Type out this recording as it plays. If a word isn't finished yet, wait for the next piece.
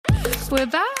We're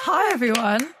back. Hi,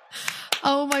 everyone.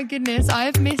 Oh my goodness, I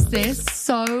have missed this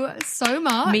so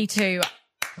much. Me too.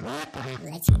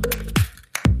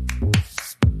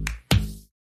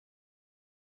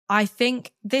 I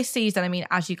think this season, I mean,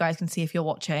 as you guys can see if you're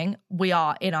watching, we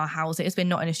are in our house. It has been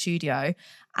not in a studio.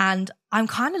 And I'm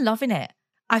kind of loving it.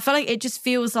 I feel like it just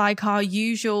feels like our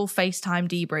usual FaceTime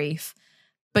debrief.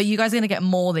 But you guys are going to get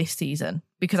more this season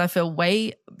because I feel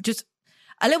just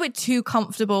a little bit too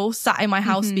comfortable sat in my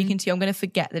house speaking to you. I'm going to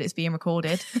forget that it's being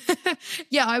recorded.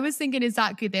 Yeah, I was thinking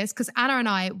exactly this because Anna and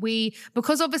I,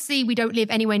 because obviously we don't live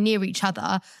anywhere near each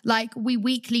other, like we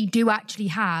weekly do actually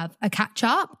have a catch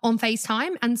up on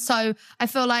FaceTime. And so I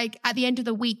feel like at the end of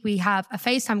the week, we have a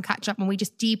FaceTime catch up and we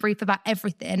just debrief about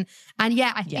everything. And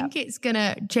yeah, I think it's going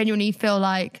to genuinely feel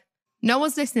like no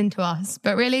one's listening to us,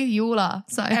 but really you all are.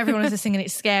 So everyone is listening and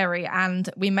it's scary. And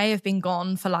we may have been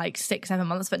gone for like 6-7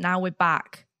 months, but now we're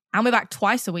back. And we're back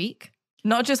twice a week.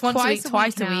 Not just once a week,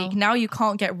 twice a week. Now you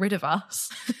can't get rid of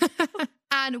us.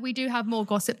 And we do have more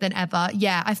gossip than ever.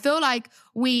 Yeah, I feel like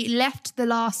we left the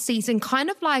last season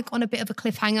kind of like on a bit of a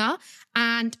cliffhanger.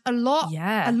 And a lot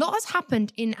has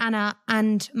happened in Anna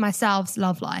and myself's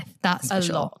love life. That's for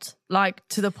sure. Lot. Like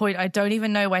to the point I don't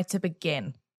even know where to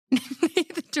begin.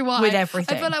 Neither do I. With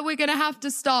everything. I feel like we're going to have to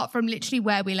start from literally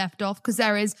where we left off because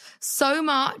there is so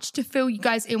much to fill you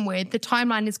guys in with. The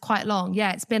timeline is quite long.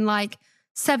 Yeah, it's been like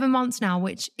 7 months now,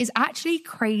 which is actually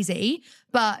crazy.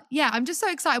 But yeah, I'm just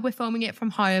so excited we're filming it from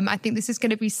home. I think this is going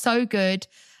to be so good.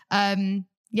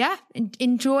 Yeah,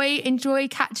 enjoy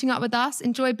catching up with us.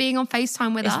 Enjoy being on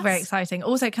FaceTime with us. It's very exciting.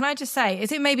 Also, can I just say,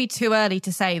 is it maybe too early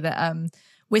to say that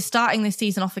we're starting this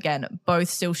season off again, both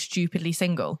still stupidly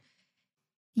single?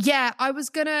 Yeah, I was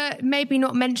going to maybe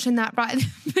not mention that right at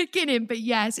the beginning, but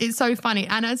yes, it's so funny.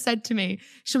 Anna said to me,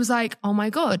 she was like, oh my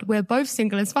God, we're both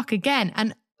single as fuck again.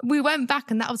 And we went back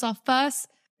and that was our first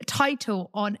title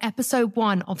on episode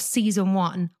 1 of season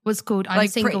 1 was called I'm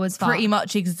Single as Fuck. Pretty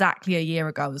much exactly a year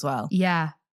ago as well.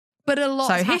 Yeah. But a lot.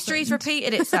 So history's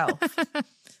repeated itself.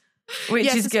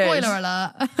 Which is good. Spoiler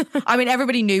alert. I mean,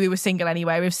 everybody knew we were single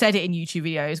anyway. We've said it in YouTube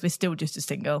videos. We're still just as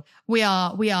single. We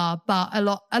are. But a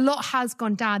lot has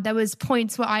gone down. There was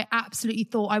points where I absolutely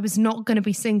thought I was not going to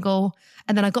be single.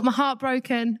 And then I got my heart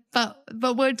broken. But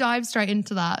we'll dive straight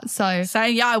into that. So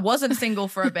I wasn't single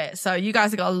for a bit. So you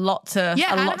guys have got a lot to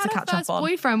catch up on.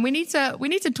 Boyfriend. We need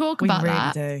to talk about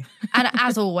that. We really do. And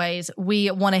as always,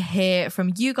 we want to hear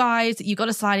from you guys. You got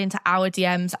to slide into our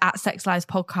DMs at Sex Lives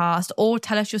Podcast or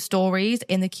tell us your stories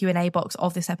in the Q&A box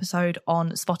of this episode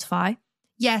on Spotify.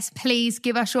 Yes, please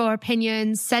give us your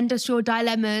opinions, send us your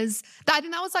dilemmas. I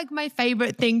think that was like my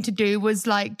favorite thing to do was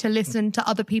like to listen to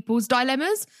other people's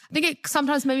dilemmas. I think it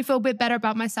sometimes made me feel a bit better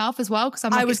about myself as well because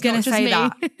I was going to say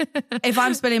that. If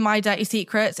I'm spilling my dirty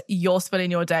secrets, you're spilling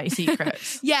your dirty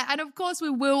secrets. Yeah, and of course we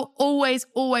will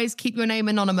always keep your name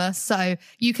anonymous. So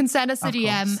you can send us a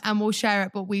DM and we'll share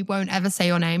it, but we won't ever say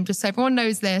your name. Just so everyone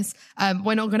knows this.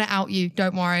 We're not going to out you,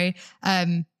 don't worry.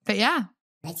 But yeah.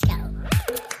 Let's go.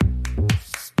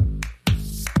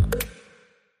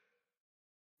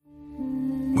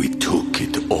 We took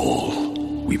it all.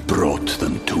 We brought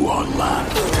them to our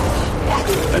land.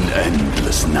 An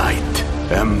endless night,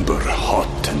 ember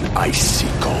hot and icy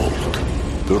cold.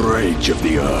 The rage of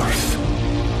the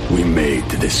earth. We made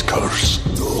this curse.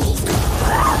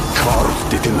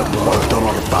 Carved it in the blood on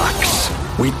our backs.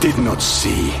 We did not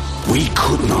see. We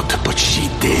could not, but she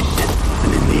did.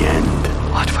 And in the end...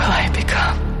 What will I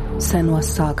become?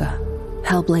 Senua's Saga.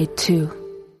 Hellblade 2.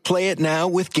 Play it now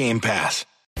with Game Pass.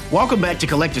 Welcome back to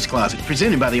Collector's Closet,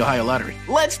 presented by the Ohio Lottery.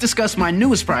 Let's discuss my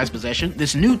newest prize possession,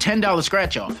 this new $10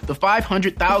 scratch-off, the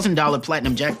 $500,000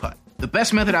 Platinum Jackpot. The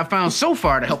best method I've found so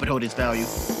far to help it hold its value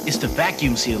is to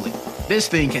vacuum seal it. This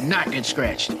thing cannot get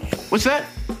scratched. What's that?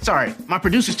 Sorry, my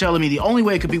producer's telling me the only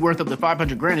way it could be worth up to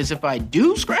 $500,000 is if I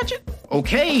do scratch it?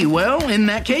 Okay, well, in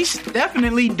that case,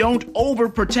 definitely don't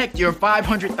overprotect your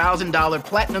 $500,000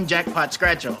 Platinum Jackpot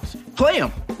scratch-offs. Play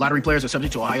them. Lottery players are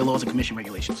subject to Ohio laws and commission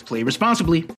regulations. Play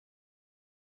responsibly.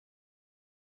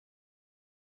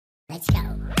 Let's go.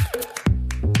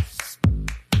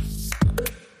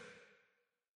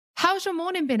 How's your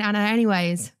morning been, Anna,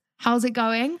 anyways? How's it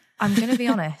going? I'm going to be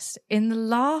honest. In the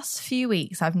last few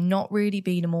weeks, I've not really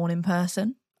been a morning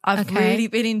person. I've really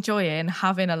been enjoying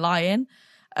having a lie-in.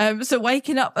 So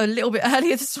waking up a little bit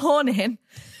earlier this morning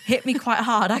hit me quite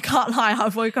hard. I can't lie. I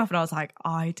woke up and I was like,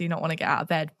 I do not want to get out of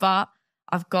bed. But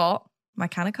I've got my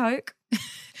can of Coke.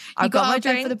 I've got my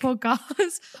drink for the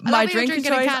podcast. My drink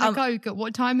drinking a can of Coke. At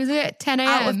what time is it? 10 a.m.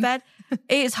 Out of bed.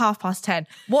 It's 10:30.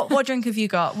 What drink have you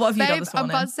got? What have you done this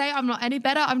morning? I'm about to say I'm not any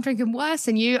better. I'm drinking worse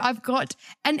than you. I've got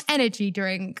an energy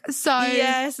drink. So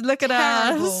yes, look at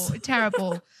us.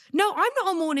 Terrible. No, I'm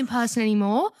not a morning person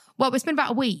anymore. Well, it's been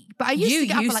about a week, but I used to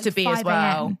get up at like 5 as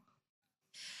well. a.m.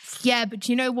 Yeah, but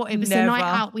you know what? It was the night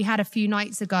out we had a few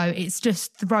nights ago. It's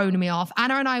just thrown me off.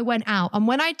 Anna and I went out, and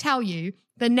when I tell you,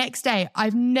 the next day,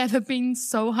 I've never been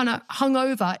so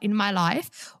hungover in my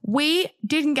life. We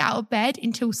didn't get out of bed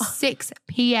until 6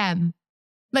 p.m.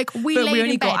 Like we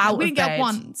only got out of bed. We didn't get up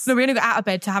once. No, we only got out of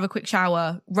bed to have a quick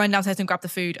shower, run downstairs and grab the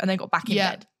food, and then got back in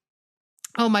bed.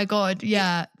 Oh my God.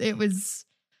 Yeah, it was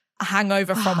a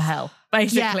hangover from hell,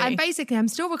 basically. Yeah, and basically I'm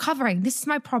still recovering. This is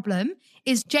my problem,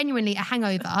 is genuinely a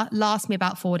hangover lasts me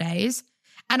about 4 days.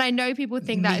 And I know people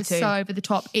think that is so over the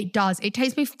top. It does. It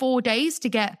takes me 4 days to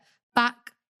get back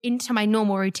into my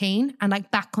normal routine and like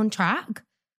back on track.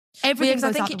 Everything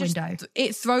goes out the window.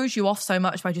 It throws you off so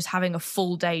much by just having a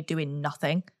full day doing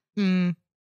nothing.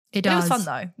 It does. It was fun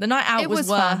though. The night out was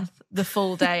worth the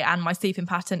full day, and my sleeping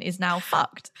pattern is now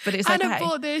fucked. But it's okay.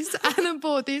 Anna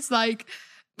bought this like,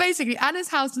 basically Anna's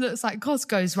house looks like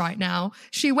Costco's right now.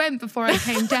 She went before I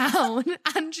came down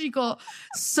and she got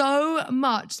so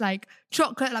much like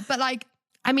chocolate, but like,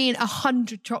 I mean,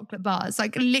 100 chocolate bars,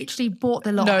 like literally bought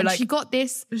the lot. No, and like she got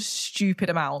this stupid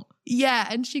amount. Yeah.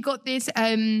 And she got this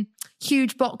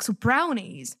huge box of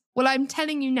brownies. Well, I'm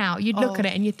telling you now, you'd look at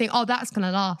it and you'd think, oh, that's going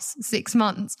to last 6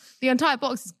 months. The entire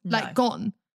box is like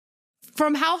gone.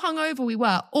 From how hungover we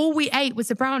were, all we ate was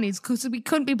the brownies because we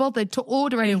couldn't be bothered to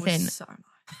order anything. It was so nice.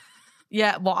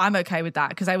 Yeah, well, I'm okay with that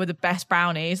because they were the best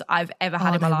brownies I've ever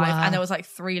had in my life. And there was like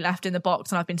 3 left in the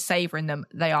box and I've been savouring them.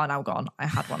 They are now gone. I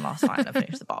had one last night and I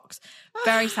finished the box.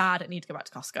 Very sad. I need to go back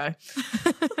to Costco.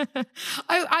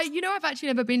 I've actually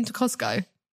never been to Costco.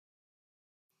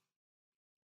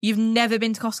 You've never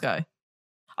been to Costco?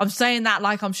 I'm saying that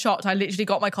like I'm shocked. I literally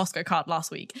got my Costco card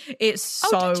last week. It's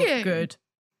so good.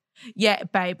 Yeah,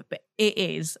 babe, but it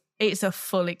is. It's a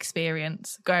full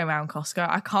experience going around Costco.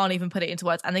 I can't even put it into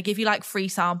words. And they give you like free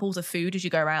samples of food as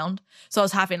you go around. So I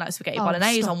was having like spaghetti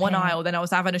bolognese on one aisle, then I was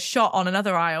having a shot on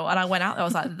another aisle. And I went out there, I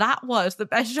was like, that was the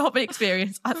best shopping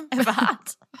experience I've ever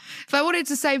had. If I wanted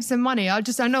to save some money, I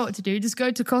know what to do. Just go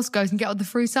to Costco's and get all the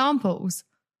free samples.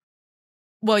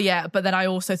 Well, yeah, but then I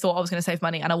also thought I was going to save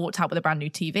money and I walked out with a brand new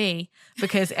TV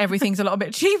because everything's a little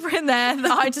bit cheaper in there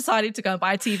that I decided to go and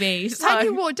buy a TV. So and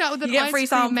you walked out with an ice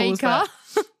cream maker.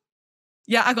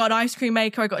 Yeah, I got an ice cream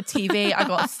maker, I got a TV, I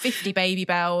got 50 Baby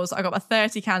Bells, I got my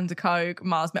 30 cans of Coke,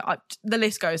 Mars Milk. The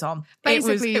list goes on.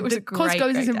 Basically, it was a great,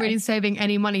 Costco's isn't day. really saving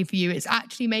any money for you. It's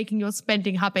actually making your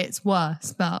spending habits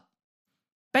worse. But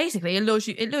basically, it lures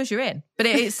you in. But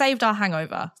it saved our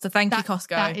hangover. So thank you, Costco.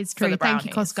 That is true. Thank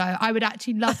you, Costco. I would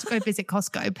actually love to go visit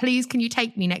Costco. Please, can you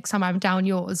take me next time I'm down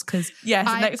yours? Because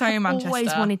next time in Manchester. I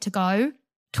always wanted to go.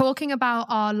 Talking about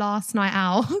our last night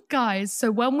out, guys.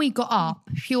 So when we got up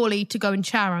purely to go and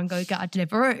shower and go get a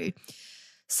Deliveroo.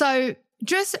 So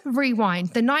just rewind.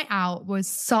 The night out was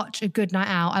such a good night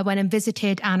out. I went and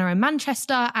visited Anna in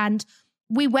Manchester and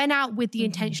we went out with the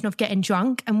intention of getting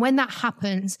drunk. And when that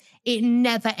happens, it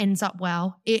never ends up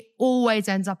well. It always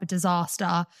ends up a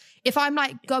disaster. If I'm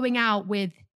like going out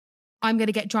with, I'm going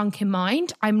to get drunk in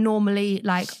mind, I'm normally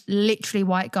like literally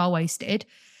white girl wasted.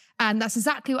 And that's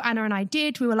exactly what Anna and I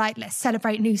did. We were like, let's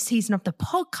celebrate a new season of the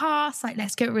podcast. Like,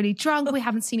 let's get really drunk. We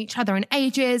haven't seen each other in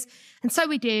ages. And so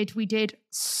we did. We did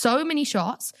so many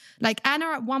shots. Like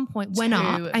Anna at one point went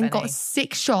up and got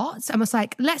 6 shots and was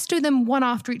like, let's do them one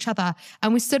after each other.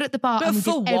 And we stood at the bar and we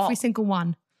did every single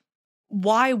one.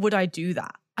 Why would I do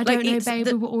that? I don't know, babe.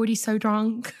 We were already so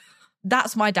drunk.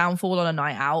 That's my downfall on a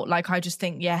night out. Like, I just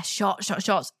think,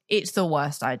 shots. It's the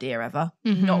worst idea ever.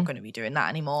 Mm-hmm. Not going to be doing that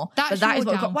anymore. That is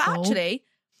what well, actually,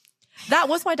 that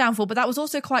was my downfall, but that was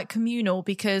also quite communal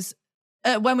because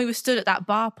when we were stood at that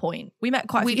bar point, we met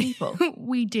quite a few people.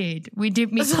 We did meet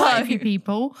quite a few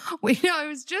people. I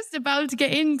was just about to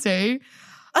get into.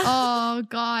 Oh,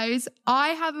 guys, I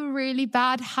have a really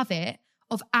bad habit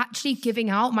of actually giving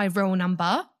out my real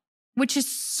number, which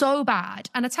is so bad.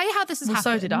 And I tell you how this has happened.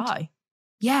 So did I.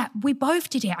 Yeah, we both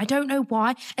did it. I don't know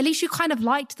why. At least you kind of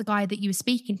liked the guy that you were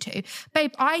speaking to.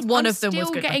 Babe, I'm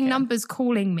still getting numbers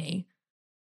calling me.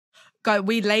 Go,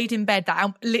 we laid in bed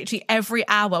that literally every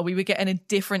hour we were getting a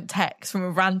different text from a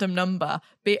random number.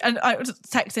 And I was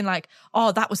texting like,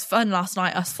 oh, that was fun last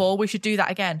night, us 4. We should do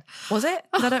that again. Was it?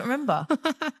 Because I don't remember.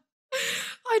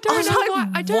 I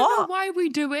don't know why we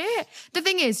do it. The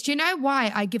thing is, do you know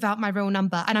why I give out my real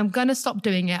number? And I'm going to stop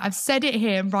doing it. I've said it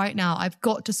here right now. I've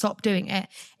got to stop doing it.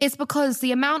 It's because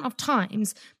the amount of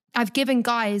times I've given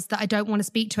guys that I don't want to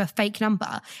speak to a fake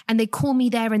number and they call me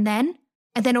there and then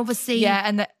obviously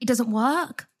it doesn't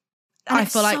work. And I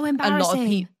it's feel like so a embarrassing. lot of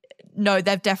people, no,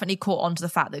 they've definitely caught on to the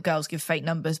fact that girls give fake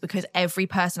numbers, because every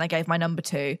person I gave my number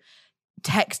to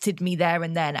texted me there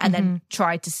and then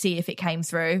tried to see if it came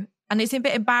through. And it's a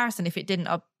bit embarrassing if it didn't.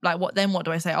 Like, what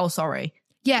do I say? Oh, sorry.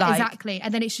 Yeah, like, exactly.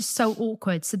 And then it's just so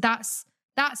awkward. So that's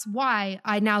why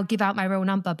I now give out my real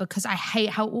number, because I hate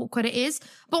how awkward it is.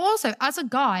 But also, as a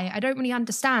guy, I don't really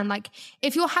understand. Like,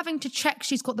 if you're having to check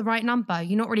she's got the right number,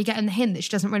 you're not really getting the hint that she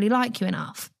doesn't really like you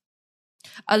enough.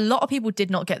 A lot of people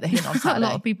did not get the hint on Saturday. A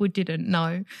lot of people didn't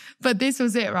know. But this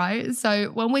was it, right?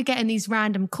 So when we're getting these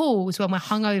random calls when we're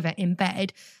hungover in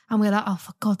bed and we're like, oh,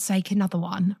 for God's sake, another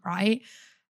one, right?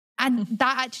 And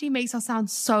that actually makes us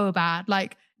sound so bad.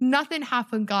 Like, nothing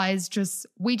happened, guys.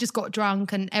 We just got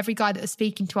drunk, and every guy that was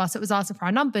speaking to us that was asking for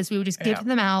our numbers, we would just give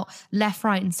them out left,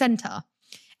 right, and center.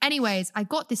 Anyways, I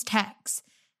got this text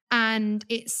and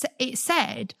it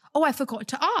said, oh, I forgot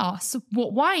to ask,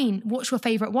 what's your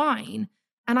favorite wine?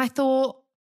 And I thought,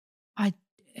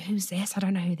 who's this? I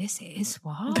don't know who this is.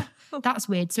 What? That's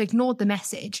weird. So ignored the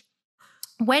message.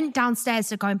 Went downstairs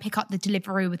to go and pick up the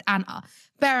Deliveroo with Anna.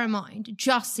 Bear in mind,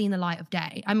 just seen the light of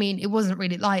day. I mean, it wasn't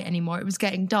really light anymore. It was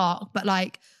getting dark, but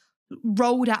like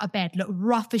rolled out of bed, look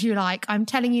rough as you like. I'm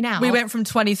telling you now. We went from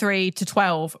 23 to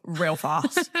 12 real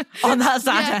fast on that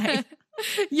Saturday.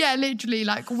 Yeah, literally,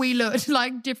 like we looked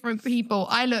like different people.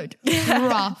 I looked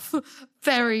rough,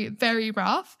 very, very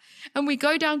rough. And we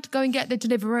go down to go and get the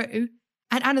Deliveroo,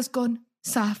 and Anna's gone,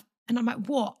 Saf. And I'm like,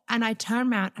 what? And I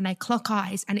turn around and I clock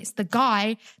eyes, and it's the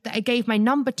guy that I gave my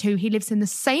number to. He lives in the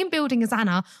same building as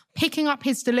Anna, picking up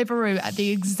his Deliveroo at the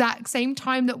exact same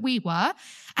time that we were.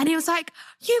 And he was like,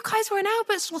 you guys were in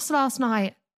Albert's last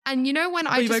night. And you know when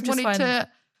I just wanted to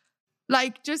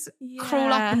like just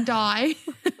crawl up and die?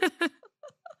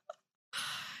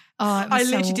 I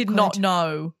literally did not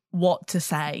know what to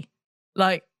say.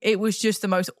 Like, it was just the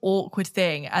most awkward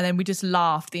thing. And then we just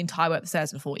laughed the entire way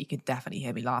upstairs and thought, you could definitely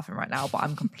hear me laughing right now, but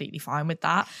I'm completely fine with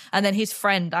that. And then his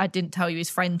friend, I didn't tell you, his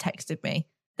friend texted me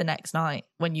the next night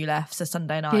when you left, so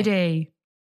Sunday night. Did he?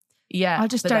 Yeah. I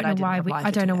just don't know why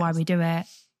we do it.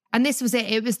 And this was it.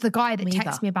 It was the guy that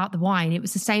texted me about the wine. It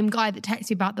was the same guy that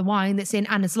texted me about the wine that's in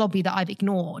Anna's lobby that I've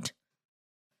ignored.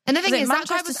 And the thing is, that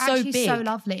guy was actually so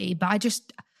lovely, but I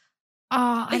just...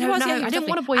 I don't know. I didn't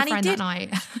want a boyfriend that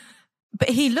night. But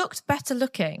he looked better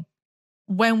looking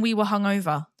when we were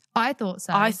hungover. I thought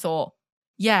so. I thought,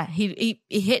 yeah, he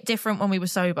hit different when we were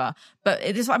sober. But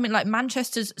it is what I mean. Like,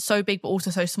 Manchester's so big, but also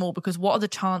so small, because what are the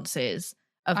chances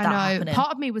of that happening?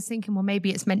 Part of me was thinking, well, maybe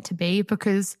it's meant to be,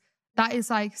 because that is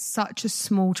like such a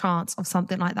small chance of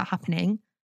something like that happening.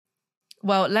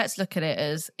 Well, let's look at it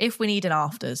as if we need an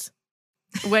afters.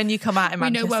 When you come out in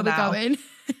Manchester, we know where we're going.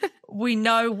 We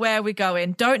know where we're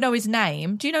going. Don't know his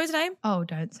name. Do you know his name? Oh,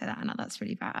 don't say that, Anna. That's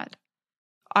really bad.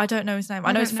 I don't know his name.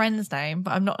 I know his friend's name,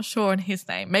 but I'm not sure on his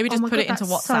name. Maybe just put it into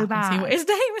WhatsApp and see what his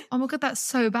name is. Oh my God, that's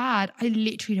so bad. I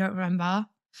literally don't remember.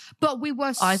 But we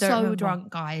were so drunk,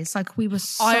 guys. Like, we were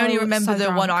so I only remember the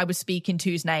drunk. one I was speaking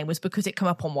to's name was because it came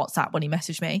up on WhatsApp when he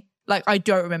messaged me. Like, I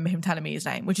don't remember him telling me his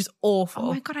name, which is awful.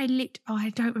 Oh my God, I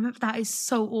don't remember. That is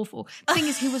so awful. The thing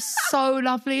is, he was so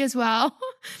lovely as well.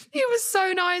 He was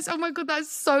so nice. Oh my God,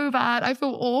 that's so bad. I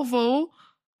feel awful.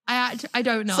 I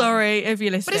don't know. Sorry if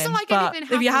you're listening. But it's not like anything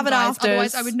happened, if you have an afters,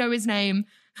 otherwise I would know his name.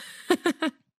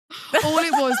 All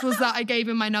it was that I gave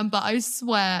him my number. I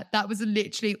swear that was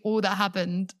literally all that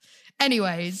happened.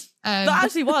 Anyways. That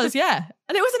actually was, yeah.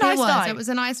 And it was a nice night. It was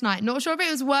a nice night. Not sure if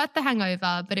it was worth the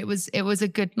hangover, but it was a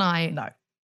good night. No.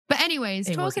 But anyways,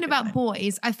 talking about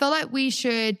boys, I feel like we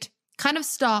should kind of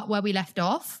start where we left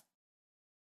off.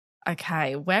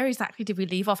 Okay, where exactly did we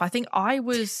leave off? I think I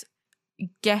was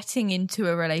getting into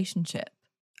a relationship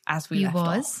as we left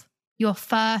off. Your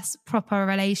first proper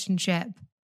relationship.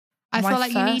 I feel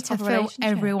like you need to fill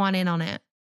everyone in on it.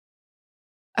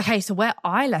 Okay, so where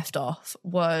I left off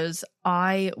was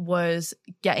I was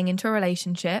getting into a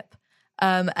relationship,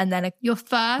 and then your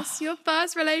first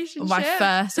relationship. My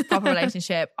first proper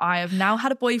relationship. I have now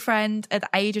had a boyfriend at the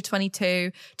age of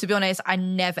 22. To be honest, I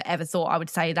never ever thought I would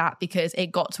say that, because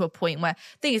it got to a point where,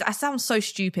 thing is, I sound so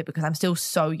stupid because I'm still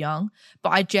so young,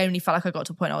 but I genuinely felt like I got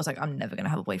to a point where I was like, I'm never going to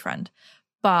have a boyfriend.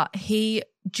 But he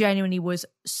genuinely was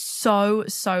so,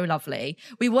 so lovely.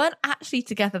 We weren't actually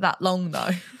together that long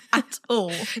though, at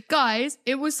all. Guys,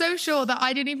 it was so short that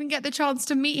I didn't even get the chance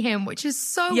to meet him, which is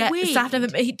so weird.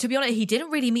 To be honest, he didn't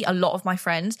really meet a lot of my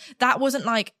friends. That wasn't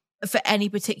like for any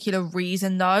particular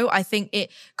reason though. I think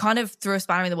it kind of threw a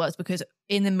spanner in the works because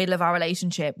in the middle of our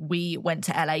relationship, we went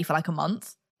to LA for like a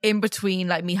month. in between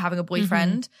like me having a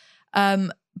boyfriend.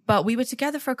 But we were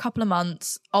together for a couple of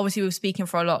months. Obviously we were speaking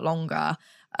for a lot longer.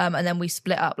 And then we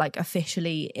split up like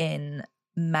officially in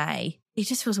May. It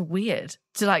just feels weird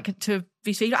to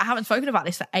be speaking. I haven't spoken about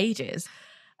this for ages.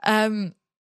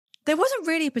 There wasn't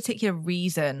really a particular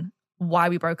reason why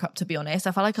we broke up, to be honest.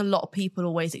 I feel like a lot of people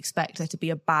always expect there to be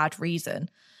a bad reason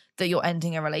that you're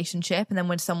ending a relationship. And then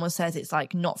when someone says it's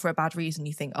like not for a bad reason,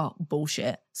 you think, oh,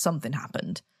 bullshit, something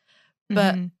happened.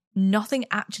 But nothing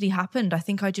actually happened. I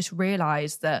think I just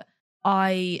realized that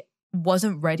I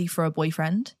wasn't ready for a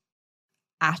boyfriend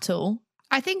at all.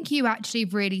 I think you actually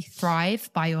really thrive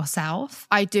by yourself.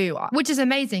 I do. Which is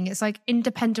amazing. It's like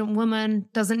independent woman,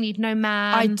 doesn't need no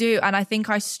man. I do. And I think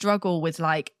I struggle with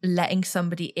like letting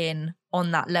somebody in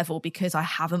on that level because I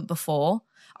haven't before.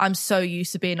 I'm so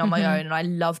used to being on my own and I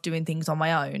love doing things on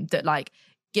my own that like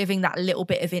giving that little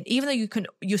bit of it, even though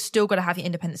you're still got to have your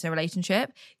independence in a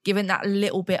relationship, giving that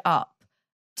little bit up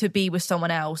to be with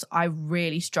someone else, I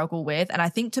really struggle with. And I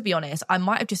think, to be honest, I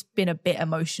might have just been a bit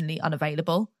emotionally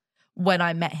unavailable when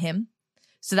I met him.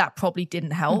 So that probably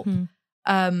didn't help.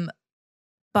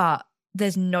 But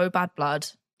there's no bad blood,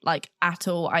 like at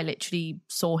all. I literally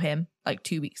saw him like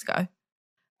 2 weeks ago.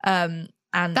 And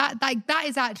that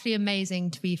is actually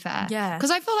amazing, to be fair. Yeah.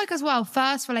 Because I feel like as well,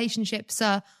 first relationships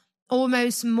are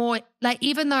almost more like,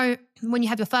 even though when you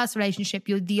have your first relationship,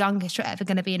 you're the youngest you're ever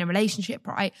going to be in a relationship,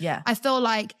 right? Yeah. I feel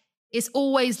like it's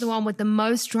always the one with the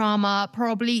most drama.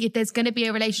 Probably if there's going to be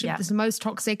a relationship that's the most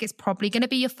toxic, it's probably going to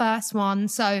be your first one.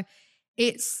 So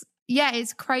it's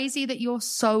crazy that you're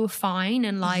so fine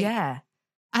and like, I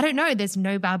don't know, there's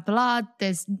no bad blood.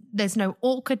 There's no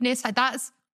awkwardness. Like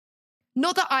that's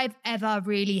not that I've ever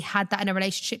really had that in a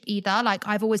relationship either. Like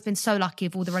I've always been so lucky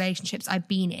of all the relationships I've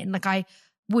been in. Like I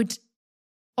would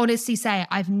honestly say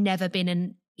I've never been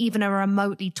in even a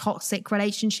remotely toxic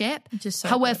relationship.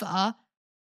 However,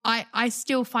 I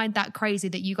still find that crazy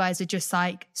that you guys are just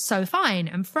like so fine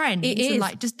and friends. It is. And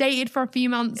like just dated for a few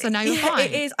months and now you're fine.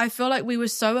 It is. I feel like we were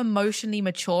so emotionally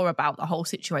mature about the whole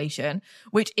situation,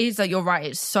 which is like, you're right,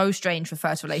 it's so strange for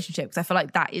first relationship because I feel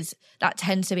like that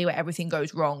tends to be where everything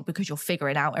goes wrong because you're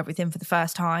figuring out everything for the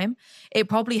first time. It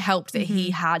probably helped that he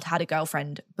had a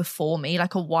girlfriend before me,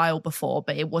 like a while before,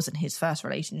 but it wasn't his first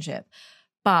relationship.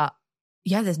 But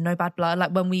yeah, there's no bad blood.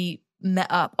 Like when we met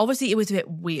up, obviously it was a bit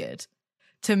weird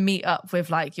to meet up with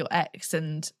like your ex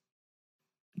and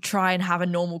try and have a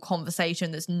normal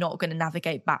conversation that's not going to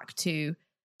navigate back to,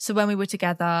 so when we were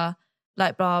together,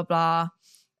 like blah, blah.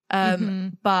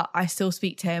 But I still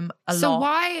speak to him a lot. So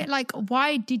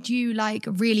why did you like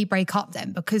really break up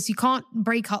then? Because you can't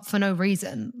break up for no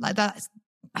reason. Like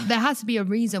there has to be a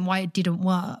reason why it didn't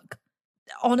work.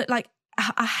 On it, like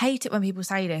I hate it when people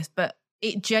say this, but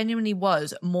it genuinely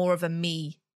was more of a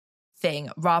me thing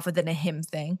rather than a him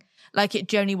thing. Like it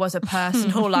genuinely was a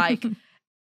personal like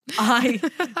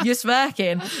you're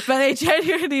smirking, but it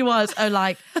genuinely was it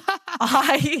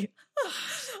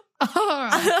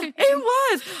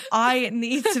was I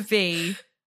need to be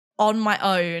on my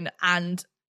own and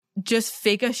just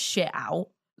figure shit out.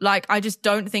 Like I just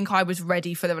don't think I was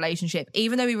ready for the relationship,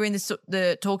 even though we were in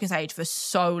the talking stage for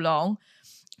so long.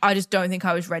 I just don't think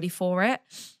I was ready for it.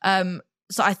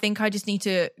 So I think I just need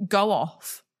to go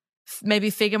off, maybe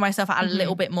figure myself out a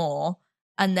little bit more.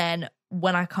 And then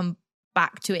when I come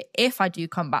back to it, if I do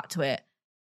come back to it,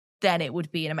 then it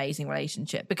would be an amazing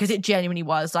relationship because it genuinely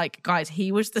was. Like, guys,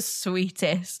 he was the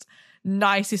sweetest,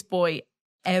 nicest boy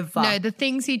ever. No, the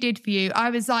things he did for you, I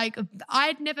was like,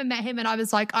 I'd never met him and I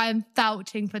was like, I am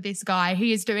vouching for this guy.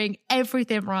 He is doing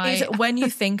everything right. When you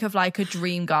think of like a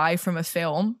dream guy from a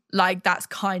film, like that's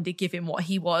kind of giving what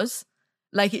he was.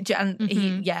 Like it, and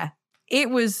it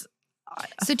was.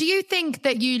 So do you think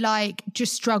that you like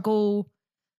just struggle?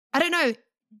 I don't know.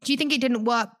 Do you think it didn't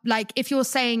work? Like if you're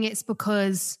saying it's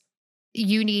because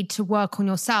you need to work on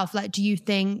yourself, like do you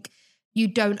think you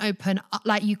don't open up,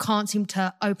 like you can't seem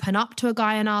to open up to a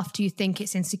guy enough? Do you think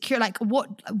it's insecure? Like what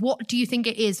do you think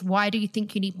it is? Why do you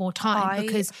think you need more time?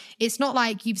 Because it's not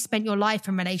like you've spent your life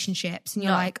in relationships and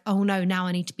you're like, oh no, now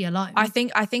I need to be alone. I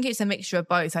think it's a mixture of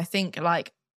both. I think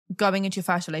like going into your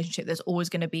first relationship, there's always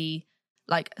going to be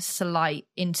like slight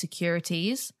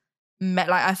insecurities. Like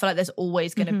I feel like there's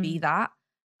always going to be that.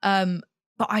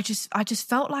 But I just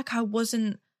felt like I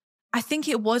wasn't. I think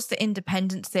it was the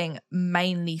independence thing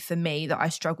mainly for me that I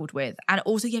struggled with, and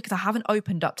also because I haven't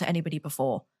opened up to anybody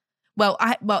before. Well,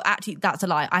 actually, that's a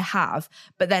lie. I have,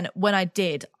 but then when I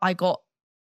did, I got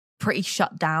pretty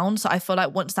shut down. So I feel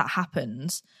like once that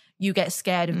happens, you get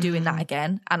scared of doing that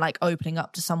again and like opening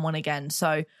up to someone again.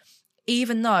 So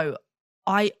even though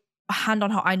hand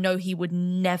on heart, I know he would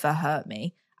never hurt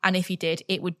me And if he did,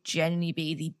 it would genuinely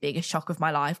be the biggest shock of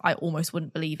my life. I almost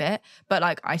wouldn't believe it. But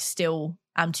like, I still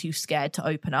am too scared to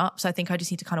open up. So I think I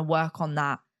just need to kind of work on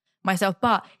that myself.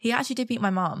 But he actually did meet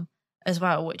my mum as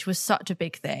well, which was such a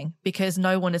big thing because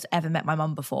no one has ever met my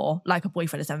mum before. Like a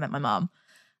boyfriend has ever met my mum.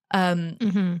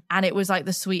 And it was like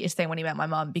the sweetest thing when he met my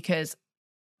mum because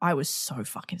I was so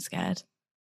fucking scared.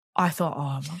 I thought,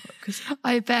 oh my God, because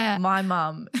I bet my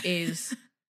mum she's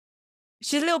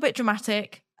a little bit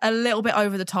dramatic, a little bit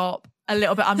over the top, a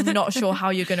little bit, I'm not sure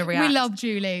how you're going to react. We love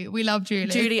Julie.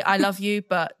 Julie, I love you,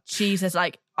 but Jesus,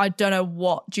 like, I don't know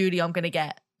what Julie I'm going to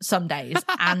get some days.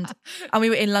 And we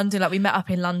were in London, like we met up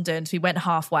in London, so we went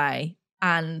halfway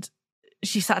and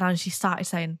she sat down and she started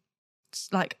saying,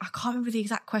 like, I can't remember the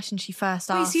exact question she first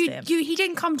asked him. He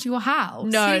didn't come to your house?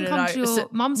 No, he didn't come to your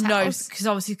mum's house?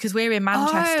 No, because we're in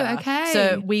Manchester. Oh, okay.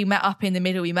 So we met up in the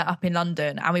middle, we met up in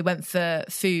London and we went for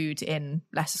food in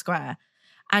Leicester Square.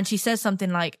 And she says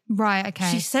something like, right,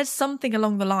 okay. She says something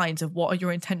along the lines of, what are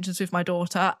your intentions with my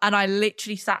daughter? And I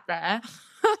literally sat there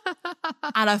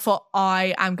and I thought,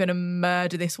 I am going to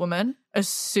murder this woman as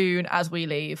soon as we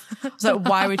leave. I was like,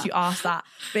 why would you ask that?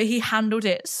 But he handled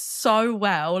it so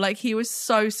well. Like, he was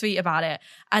so sweet about it.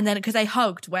 And then, because they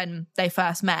hugged when they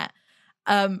first met.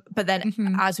 But then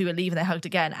as we were leaving, they hugged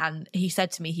again. And he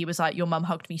said to me, he was like, your mum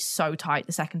hugged me so tight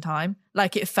the second time.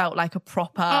 Like, it felt like a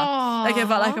proper,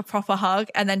 hug.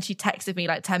 And then she texted me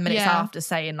like 10 minutes after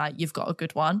saying like, you've got a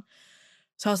good one.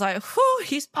 So I was like, whew,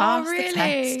 he's passed the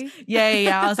test.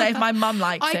 Yeah. I was like, if my mum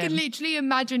likes him. I can literally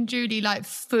imagine Julie like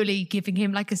fully giving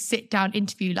him like a sit down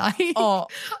interview. Like,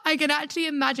 I can actually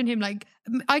imagine him like,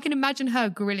 I can imagine her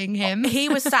grilling him. He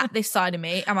was sat this side of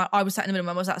me and I was sat in the middle,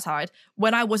 my mum was that side.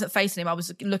 When I wasn't facing him, I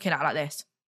was looking at it like this.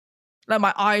 Like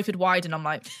my eyes would widen. I'm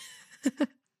like,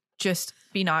 just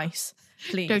be nice,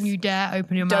 please. Don't you dare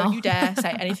open your mouth. Don't you dare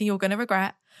say anything you're going to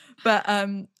regret. But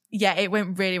yeah, it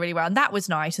went really, really well. And that was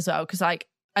nice as well because like,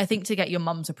 I think to get your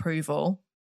mum's approval,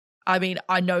 I mean,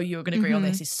 I know you're going to agree on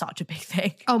this, is such a big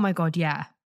thing. Oh my God, yeah.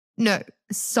 No,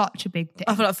 such a big thing.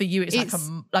 I feel like for you, it's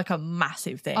like a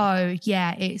massive thing. Oh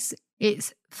yeah, it's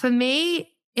for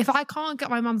me, if I can't get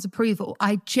my mum's approval,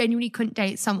 I genuinely couldn't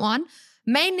date someone,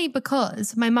 mainly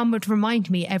because my mum would remind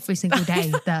me every single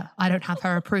day that I don't have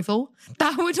her approval.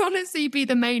 That would honestly be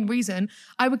the main reason.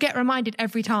 I would get reminded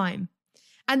every time.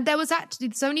 And there's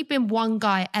only been one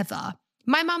guy ever.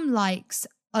 My mum likes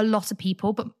a lot of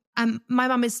people, but my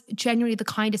mum is genuinely the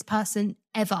kindest person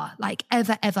ever, like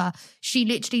ever. She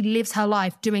literally lives her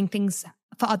life doing things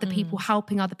for other people,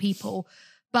 helping other people.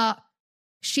 But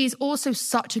she's also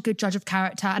such a good judge of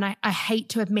character. And I hate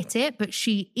to admit it, but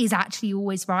she is actually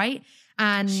always right.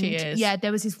 And she is. Yeah,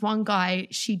 there was this one guy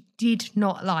she did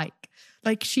not like.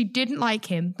 Like, she didn't like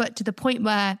him, but to the point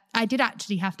where I did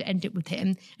actually have to end it with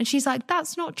him. And she's like,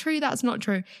 that's not true. That's not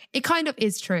true. It kind of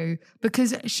is true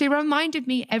because she reminded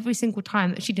me every single time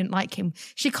that she didn't like him.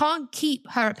 She can't keep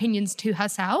her opinions to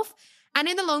herself. And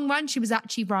in the long run, she was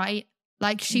actually right.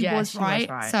 Like, she was right.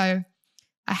 So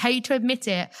I hate to admit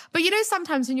it. But you know,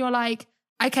 sometimes when you're like,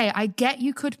 okay, I get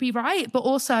you could be right, but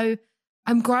also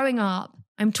I'm growing up.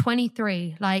 I'm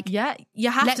 23. Like, yeah,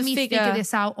 you have let to me figure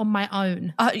this out on my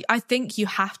own. I think you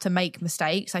have to make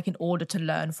mistakes, like in order to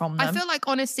learn from them. I feel like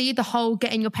honestly, the whole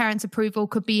getting your parents' approval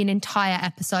could be an entire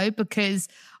episode because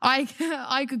I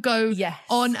could go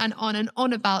on and on and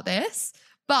on about this.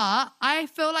 But I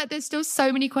feel like there's still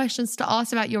so many questions to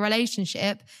ask about your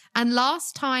relationship. And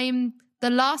the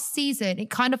last season, it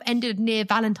kind of ended near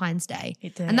Valentine's Day.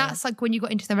 It did. And that's like when you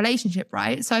got into the relationship,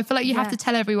 right? So I feel like you have to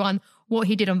tell everyone what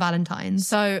he did on Valentine's.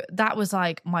 So that was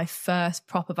like my first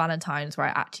proper Valentine's where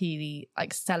I actually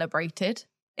like celebrated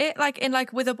it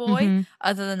like with a boy.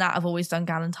 Other than that, I've always done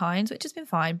Galentine's, which has been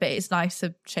fine, but it's nice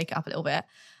to shake it up a little bit.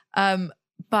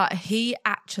 But he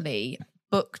actually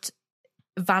booked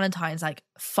Valentine's like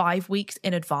 5 weeks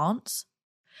in advance.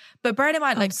 But bearing in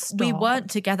mind, like we weren't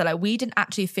together, like we didn't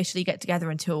actually officially get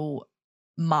together until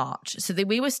March. So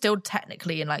we were still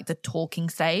technically in like the talking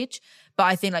stage. But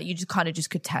I think like you just kind of just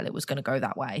could tell it was going to go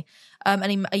that way.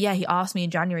 And he asked me in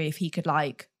January if he could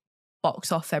like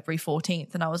box off February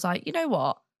 14th. And I was like, you know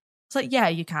what? It's like, yeah,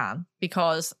 you can.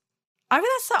 Because I mean,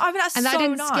 that's and so that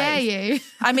didn't nice. Scare you.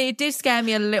 I mean, it did scare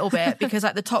me a little bit because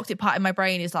like the toxic part in my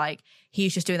brain is like,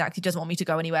 he's just doing that because he doesn't want me to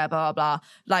go anywhere, blah, blah, blah.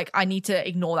 Like I need to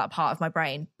ignore that part of my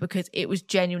brain because it was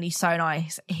genuinely so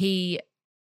nice.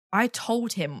 I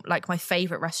told him like my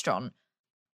favorite restaurant,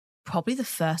 probably the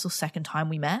first or second time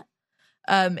we met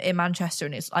in Manchester,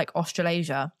 and it's like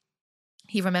Australasia.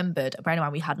 He remembered, bearing in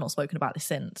mind we had not spoken about this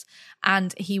since,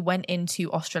 and he went into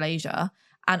Australasia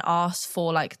and asked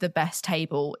for like the best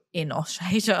table in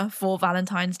Australasia for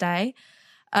Valentine's Day.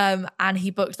 And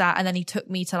he booked that, and then he took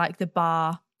me to like the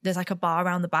bar. There's like a bar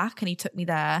around the back, and he took me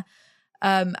there.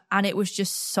 And it was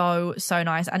just so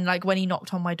nice. And like when he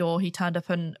knocked on my door, he turned up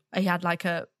and he had like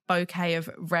a bouquet of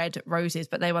red roses,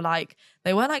 but they weren't like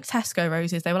Tesco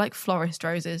roses. They were like florist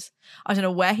roses. I don't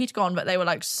know where he'd gone, but they were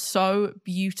like so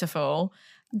beautiful.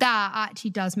 That actually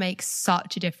does make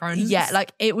such a difference. Yeah,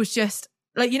 like it was just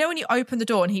like, you know, when you open the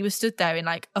door and he was stood there in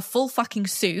like a full fucking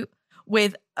suit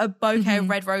with a bouquet of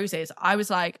red roses, I was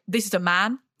like, this is a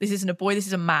man. This isn't a boy, this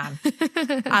is a man.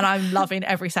 And I'm loving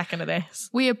every second of this.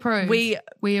 We approve. We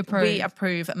approve. We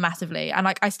approve massively. And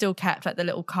like I still kept like the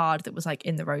little card that was like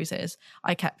in the roses.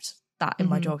 I kept that in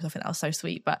my drawer because I think that was so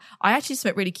sweet. But I actually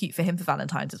something really cute for him for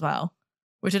Valentine's as well.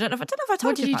 Which I don't know if I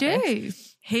told you about. What did you do?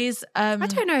 His I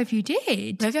don't know if you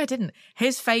did. Maybe I didn't.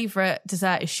 His favourite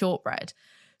dessert is shortbread.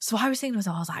 So I was thinking to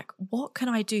myself, I was like, what can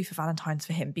I do for Valentine's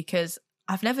for him? Because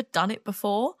I've never done it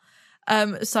before.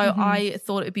 So I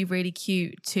thought it'd be really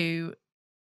cute to,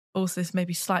 also this may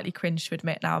be slightly cringe to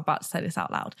admit now, I'm about to say this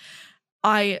out loud.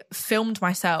 I filmed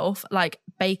myself like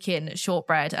baking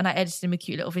shortbread and I edited him a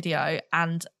cute little video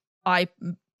and I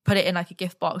put it in like a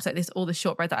gift box, like this, all the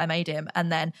shortbread that I made him.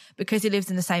 And then because he lives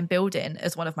in the same building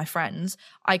as one of my friends,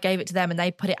 I gave it to them and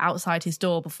they put it outside his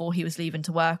door before he was leaving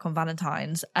to work on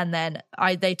Valentine's. And then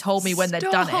they told me when they'd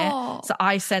done it. So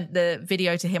I sent the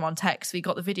video to him on text. We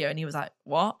got the video and he was like,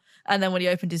 what? And then when he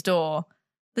opened his door,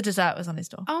 the dessert was on his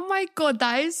door. Oh my God,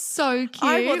 that is so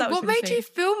cute. What made you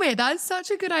film it? That's such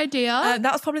a good idea.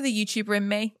 That was probably the YouTuber in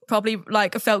me. Probably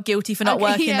like I felt guilty for not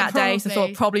working that day. So I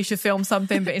thought probably should film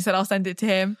something, but instead I'll send it to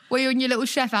him. Were you in your little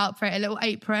chef outfit, a little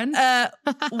apron?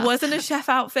 Wasn't a chef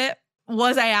outfit.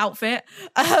 Was a outfit.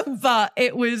 But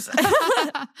it was,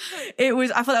 I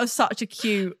thought that was such a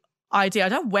cute idea. I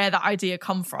don't know where that idea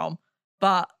come from,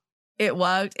 but it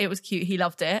worked. It was cute. He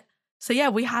loved it. So yeah,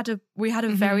 we had a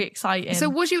very exciting. So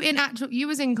was you in you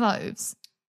was in clothes?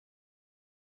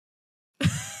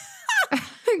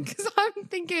 Because I'm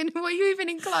thinking, were you even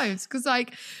in clothes? Because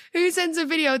like, who sends a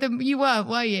video that you weren't?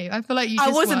 Were you? I feel like you. Just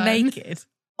I wasn't weren't. naked,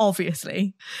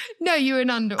 obviously. No, you were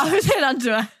in underwear. I was in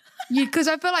underwear. Because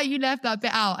I feel like you left that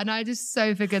bit out, and I just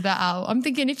so figured that out. I'm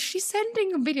thinking if she's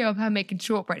sending a video of her making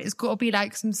shortbread, it's got to be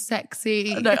like some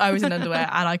sexy. No, I was in underwear,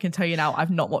 and I can tell you now,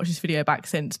 I've not watched this video back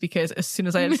since because as soon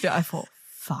as I edited it, I thought,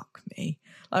 "Fuck me!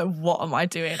 Like, what am I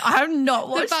doing? I have not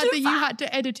watched the fact that you had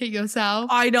to edit it yourself."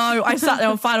 I know. I sat there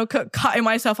on Final Cut, cutting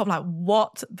myself. I'm like,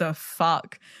 "What the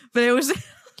fuck?" But it was.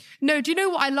 No, do you know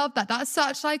what? I love that. That's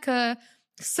such like a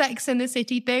Sex in the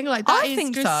City thing. Like that is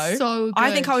think just so good.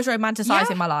 I think I was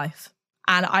romanticizing my life.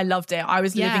 And I loved it. I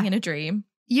was living in a dream.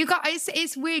 You guys,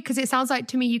 it's weird because it sounds like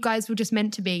to me you guys were just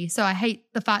meant to be. So I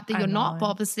hate the fact that you're not, but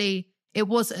obviously it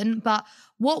wasn't. But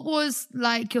what was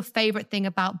like your favorite thing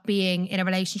about being in a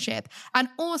relationship? And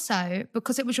also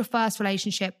because it was your first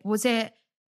relationship, was it,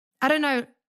 I don't know,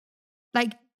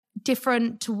 like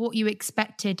different to what you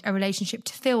expected a relationship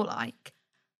to feel like?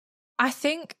 I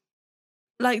think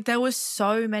like there was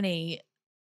so many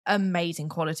amazing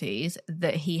qualities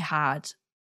that he had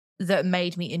that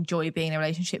made me enjoy being in a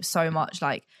relationship so much.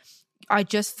 Like I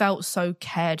just felt so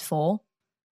cared for,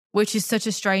 which is such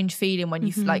a strange feeling when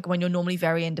you like when you're normally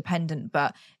very independent.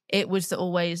 But it was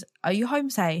always, are you home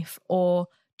safe? Or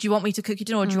do you want me to cook you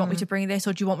dinner? Or do you want me to bring this?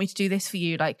 Or do you want me to do this for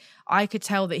you? Like I could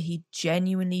tell that he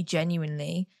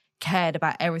genuinely cared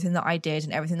about everything that I did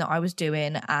and everything that I was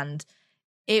doing. And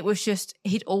it was just,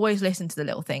 he'd always listen to the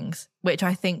little things, which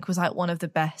I think was like one of the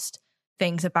best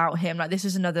things about him. Like this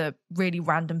was another really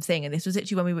random thing, and this was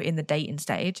actually when we were in the dating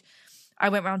stage. I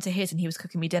went round to his and he was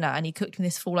cooking me dinner, and he cooked me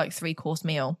this full like 3-course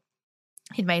meal.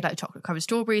 He'd made like chocolate covered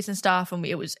strawberries and stuff, and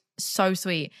it was so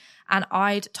sweet. And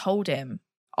I'd told him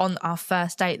on our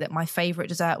first date that my favorite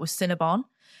dessert was Cinnabon.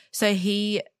 So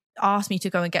he asked me to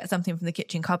go and get something from the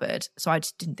kitchen cupboard. So I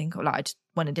just didn't think, like I just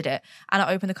went and did it. And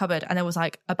I opened the cupboard and there was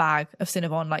like a bag of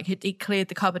Cinnabon. Like he cleared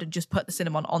the cupboard and just put the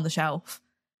Cinnabon on the shelf.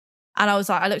 And I was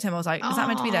like, I looked at him, I was like, is that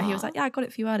meant to be there? He was like, yeah, I got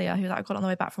it for you earlier. He was like, I got it on the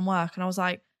way back from work. And I was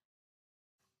like,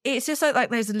 it's just like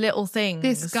there's little things.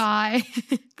 This guy.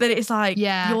 That it's like,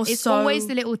 it's always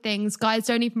the little things. Guys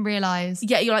don't even realise.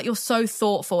 Yeah, you're so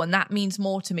thoughtful, and that means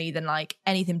more to me than like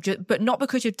anything. But not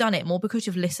because you've done it, more because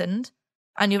you've listened.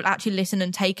 And you've actually listened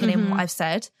and taken in what I've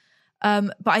said.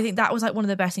 But I think that was like one of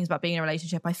the best things about being in a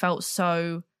relationship. I felt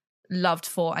so loved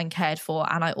for and cared for.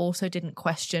 And I also didn't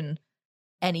question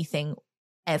anything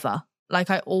ever. Like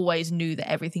I always knew that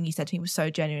everything he said to me was so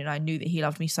genuine. I knew that he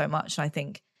loved me so much. And I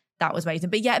think that was amazing.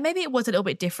 But yeah, maybe it was a little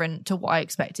bit different to what I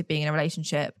expected being in a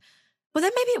relationship. But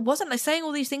then maybe it wasn't like saying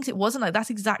all these things. It wasn't like, that's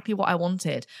exactly what I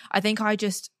wanted. I think what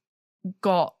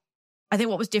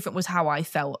was different was how I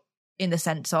felt, in the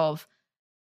sense of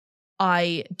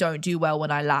I don't do well when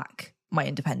I lack my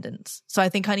independence. So I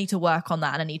think I need to work on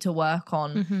that, and I need to work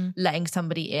on letting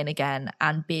somebody in again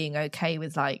and being okay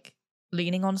with like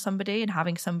leaning on somebody and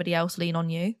having somebody else lean on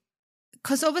you.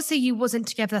 Because obviously you wasn't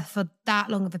together for that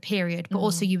long of a period, but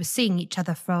also you were seeing each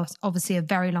other for obviously a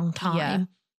very long time. Yeah.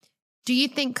 Do you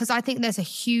think, because I think there's a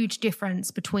huge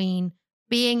difference between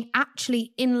being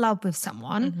actually in love with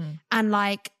someone and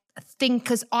like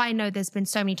because I know there's been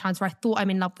so many times where I thought I'm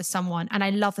in love with someone and I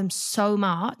love them so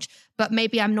much, but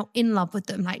maybe I'm not in love with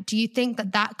them. Like, do you think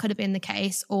that could have been the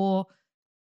case? Or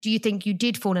do you think you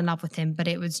did fall in love with him, but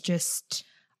it was just,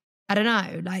 I don't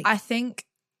know. Like, I think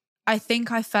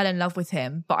I fell in love with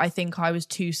him, but I think I was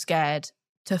too scared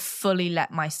to fully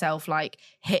let myself like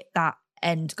hit that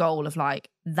end goal of like,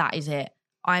 that is it.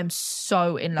 I am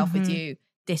so in love with you.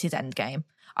 This is end game.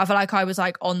 I feel like I was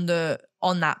like on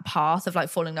that path of like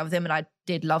falling in love with him, and I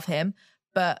did love him,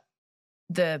 but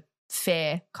the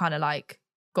fear kind of like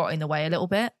got in the way a little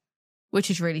bit, which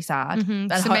is really sad.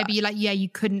 So maybe you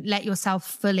couldn't let yourself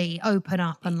fully open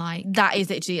up and like. That is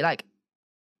literally like,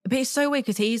 but it's so weird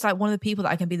because he's like one of the people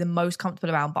that I can be the most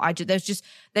comfortable around, but there's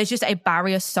just a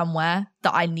barrier somewhere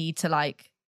that I need to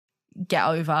like get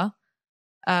over.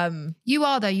 You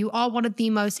are one of the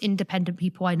most independent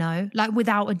people I know. Like,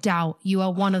 without a doubt, you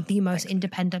are one of the most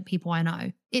independent people I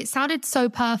know. It sounded so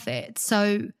perfect.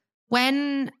 So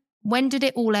when did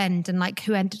it all end, and like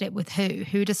who ended it with who?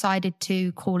 Who decided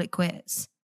to call it quits?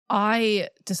 I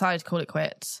decided to call it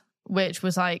quits, which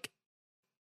was like,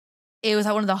 it was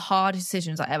like one of the hardest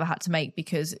decisions I ever had to make,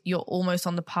 because you're almost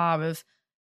on the par of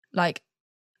like,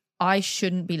 I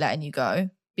shouldn't be letting you go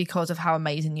because of how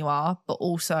amazing you are, but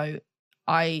also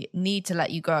I need to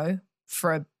let you go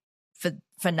for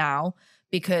now,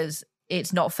 because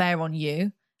it's not fair on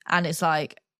you. And it's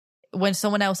like, when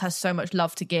someone else has so much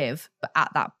love to give, but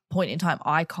at that point in time,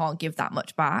 I can't give that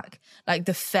much back. Like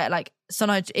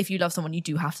sometimes if you love someone, you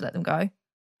do have to let them go.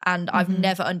 And I've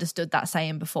never understood that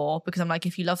saying before, because I'm like,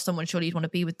 if you love someone, surely you'd want to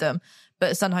be with them.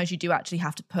 But sometimes you do actually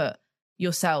have to put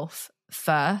yourself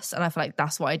first. And I feel like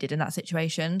that's what I did in that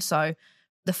situation. So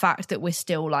the fact that we're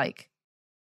still like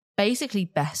basically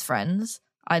best friends,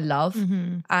 I love.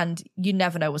 And you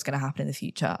never know what's going to happen in the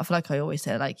future. I feel like I always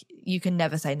say, like, you can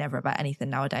never say never about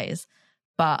anything nowadays.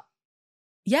 But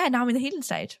yeah, now I'm in the healing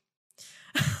stage.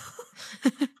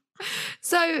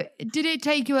 So did it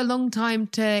take you a long time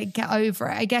to get over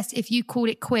it? I guess if you called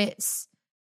it quits,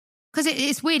 because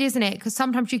it's weird, isn't it? Because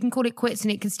sometimes you can call it quits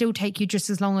and it can still take you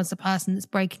just as long as the person that's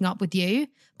breaking up with you.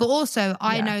 But also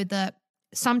I know that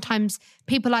sometimes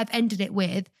people I've ended it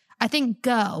with, I think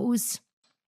girls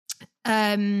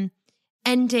end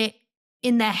it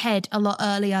in their head a lot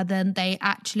earlier than they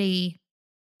actually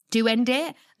do end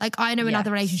it. Like, I know in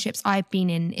other relationships I've been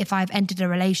in, if I've ended a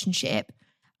relationship,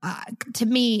 to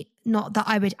me, not that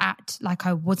I would act like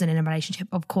I wasn't in a relationship.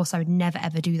 Of course, I would never,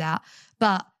 ever do that.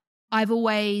 But I've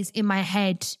always, in my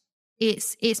head,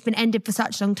 it's been ended for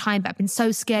such a long time, but I've been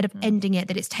so scared of ending it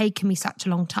that it's taken me such a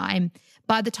long time.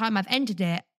 By the time I've ended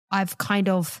it, I've kind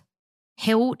of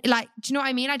healed. Like, do you know what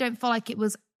I mean? I don't feel like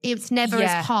it's never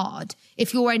as hard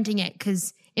if you're ending it,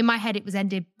 because in my head it was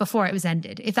ended before it was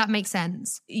ended, if that makes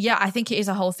sense. Yeah, I think it is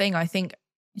a whole thing. I think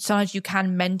sometimes you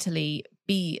can mentally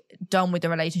be done with the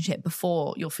relationship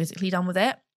before you're physically done with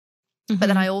it. But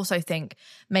then I also think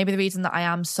maybe the reason that I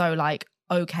am so like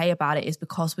okay about it is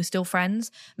because we're still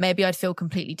friends. Maybe I'd feel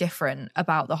completely different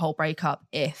about the whole breakup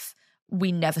if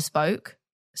we never spoke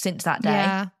since that day.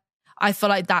 Yeah. I feel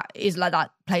like that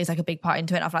plays like a big part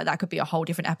into it. I feel like that could be a whole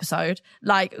different episode,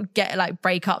 like get like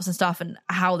breakups and stuff and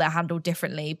how they're handled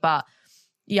differently. But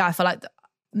yeah, I feel like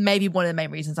maybe one of the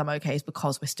main reasons I'm okay is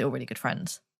because we're still really good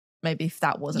friends. Maybe if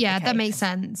that wasn't the case. That makes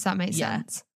sense. That makes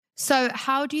sense. So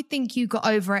how do you think you got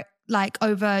over it? Like,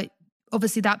 over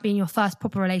obviously that being your first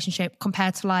proper relationship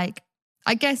compared to, like,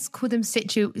 I guess call them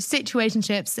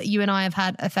situationships that you and I have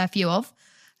had a fair few of.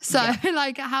 So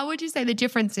like, how would you say the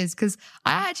difference is? Because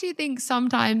I actually think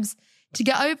sometimes to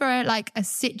get over like a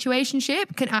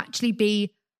situationship can actually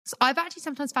be, I've actually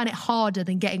sometimes found it harder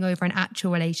than getting over an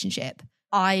actual relationship.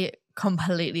 I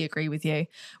completely agree with you,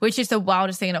 which is the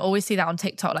wildest thing. And I always see that on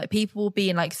TikTok. Like, people will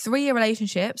be in like 3-year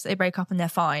relationships, they break up and they're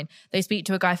fine. They speak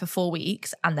to a guy for 4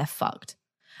 weeks and they're fucked.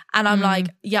 And I'm like,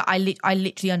 yeah, I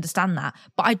literally understand that.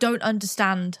 But I don't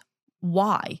understand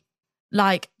why.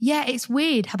 Like, yeah, it's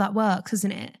weird how that works,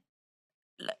 isn't it?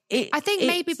 I think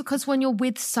maybe because when you're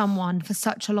with someone for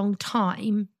such a long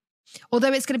time,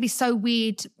 although it's going to be so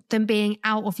weird them being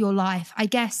out of your life, I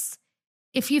guess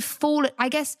if you fall, I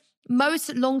guess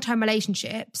most long-term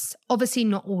relationships, obviously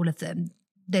not all of them,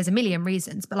 there's a million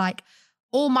reasons, but like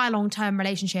all my long-term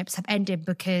relationships have ended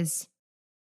because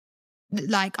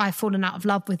like I've fallen out of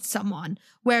love with someone.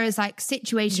 Whereas like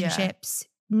situationships,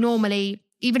 normally,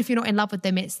 even if you're not in love with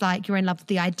them, it's like you're in love with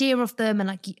the idea of them. And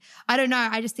like, I don't know.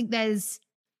 I just think there's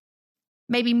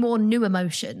maybe more new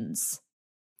emotions.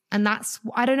 And that's,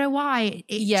 I don't know why.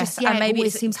 And maybe it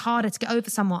always seems harder to get over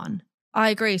someone. I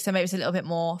agree. So maybe it's a little bit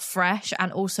more fresh.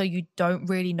 And also you don't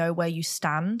really know where you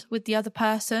stand with the other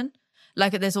person.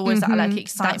 Like there's always that like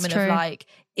excitement of like,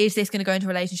 is this going to go into a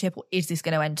relationship or is this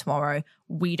going to end tomorrow?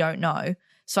 We don't know.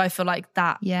 So I feel like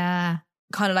that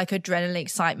kind of like adrenaline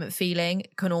excitement feeling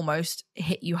can almost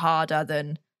hit you harder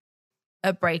than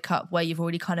a breakup where you've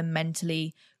already kind of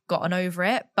mentally gotten over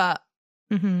it. But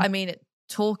I mean,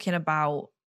 talking about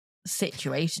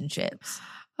situationships.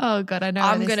 Oh God, I know.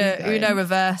 I'm going to Uno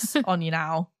reverse on you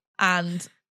now. And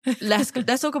let's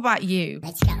talk about you.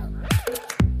 Let's go.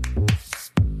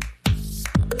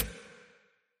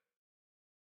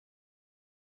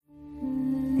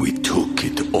 We took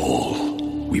it all.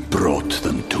 We brought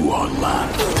them to our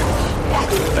land.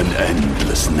 An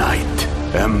endless night,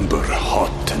 ember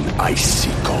hot and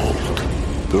icy cold.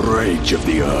 The rage of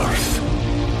the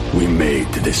earth. We made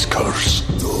this curse.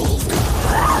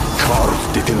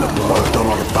 Carved it in the blood on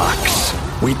our backs.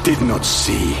 We did not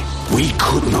see. We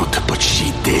could not, but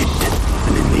she did.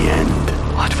 And in the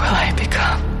end, what will I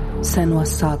become?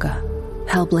 Senua's Saga.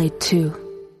 Hellblade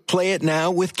 2. Play it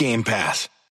now with Game Pass.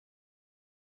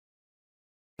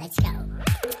 Let's go.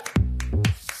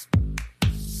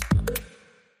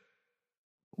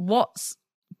 What's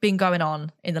been going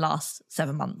on in the last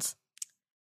 7 months?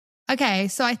 Okay,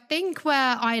 so I think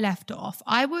where I left off,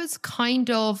 I was kind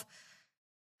of,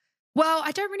 well,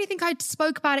 I don't really think I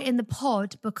spoke about it in the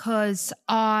pod because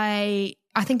I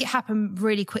think it happened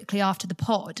really quickly after the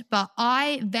pod, but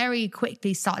I very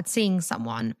quickly started seeing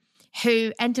someone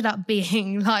who ended up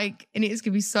being like, and it's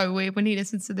going to be so weird when he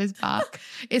listens to this back,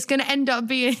 it's going to end up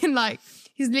being like,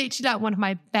 he's literally like one of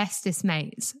my bestest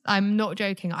mates. I'm not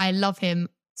joking. I love him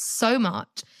so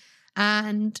much.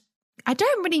 And I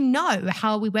don't really know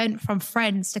how we went from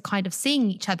friends to kind of seeing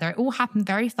each other. It all happened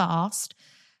very fast.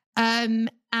 And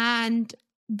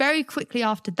very quickly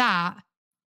after that,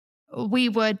 we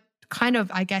were kind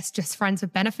of, I guess, just friends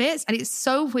with benefits. And it's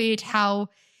so weird how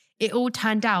it all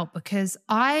turned out because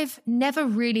I've never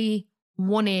really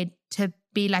wanted to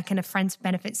be like in a friends with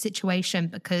benefits situation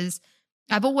because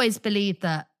I've always believed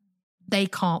that they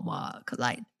can't work.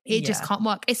 Like it just can't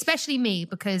work, especially me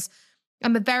because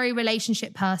I'm a very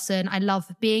relationship person. I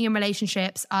love being in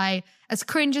relationships. As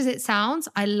cringe as it sounds,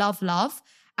 I love love.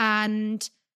 And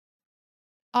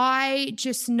I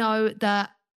just know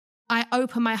that I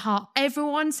open my heart.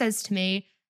 Everyone says to me,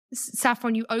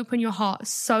 Saffron, you open your heart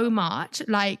so much.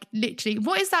 Like literally,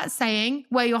 what is that saying?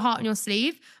 Wear your heart on your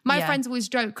sleeve. My friends always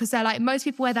joke because they're like, most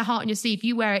people wear their heart on your sleeve.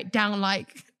 You wear it down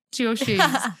like to your shoes.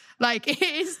 Like it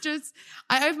is just,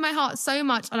 I open my heart so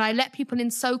much and I let people in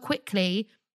so quickly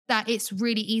that it's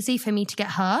really easy for me to get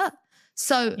hurt.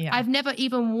 So I've never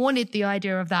even wanted the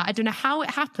idea of that. I don't know how it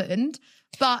happened,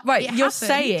 but right, you're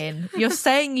saying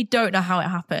you don't know how it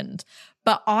happened,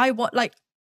 but I want like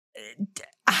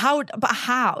how?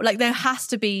 Like there has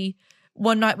to be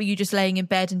one night where you just laying in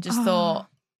bed and just thought,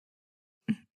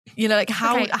 you know, like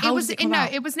how it was. Did it come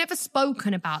out? It was never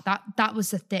spoken about. That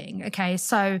was the thing. Okay,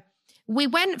 so we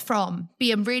went from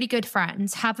being really good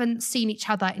friends, haven't seen each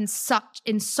other in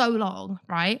so long,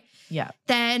 right? Yeah.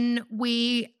 Then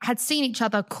we had seen each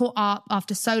other, caught up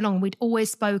after so long. We'd always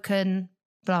spoken,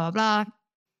 blah, blah, blah.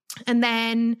 And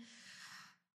then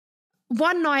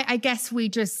one night, I guess we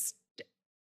just,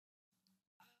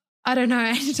 I don't know,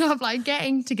 ended up like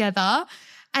getting together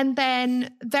and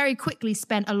then very quickly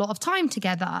spent a lot of time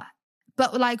together.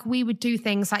 But like we would do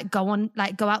things like go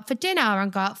out for dinner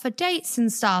and go out for dates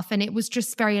and stuff. And it was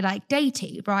just very like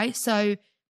datey, right? So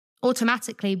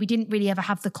automatically we didn't really ever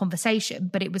have the conversation,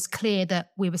 but it was clear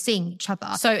that we were seeing each other.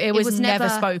 So it was never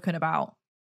spoken about?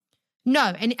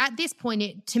 No. And at this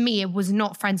point, to me, it was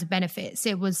not friends with benefits.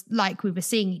 It was like we were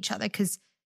seeing each other because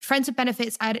friends with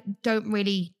benefits don't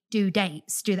really do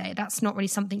dates, do they? That's not really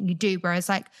something you do. Whereas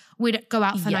like we'd go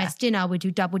out for a nice dinner, we'd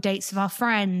do double dates with our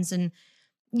friends and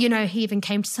you know, he even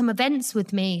came to some events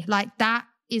with me. Like that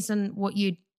isn't what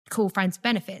you'd call friends with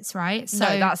benefits, right? So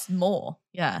no, that's more.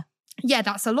 Yeah. Yeah,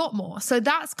 that's a lot more. So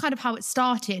that's kind of how it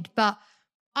started. But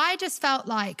I just felt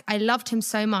like I loved him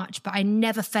so much, but I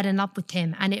never fell in love with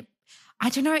him. And I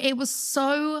don't know, it was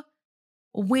so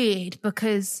weird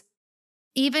because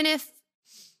even if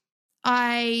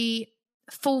I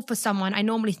fall for someone, I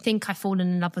normally think I've fallen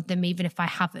in love with them, even if I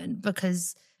haven't,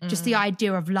 because just the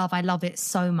idea of love, I love it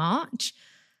so much.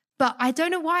 But I don't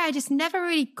know why. I just never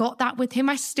really got that with him.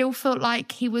 I still felt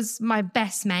like he was my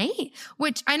best mate,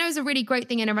 which I know is a really great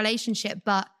thing in a relationship,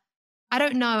 but I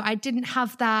don't know. I didn't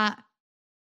have that.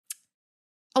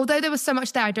 Although there was so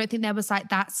much there, I don't think there was like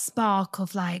that spark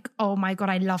of like, oh my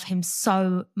God, I love him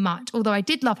so much. Although I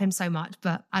did love him so much,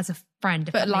 but as a friend,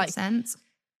 if that makes sense.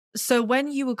 So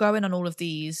when you were going on all of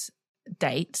these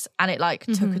dates and it like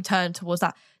took a turn towards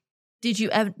that, did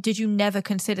you never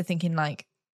consider thinking like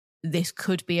this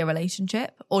could be a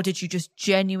relationship? Or did you just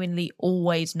genuinely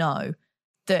always know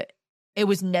that it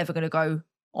was never going to go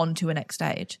on to a next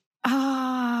stage?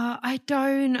 Honestly,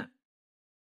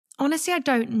 I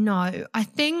don't know. I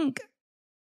think,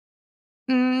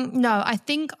 I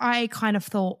think I kind of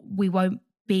thought we won't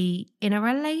be in a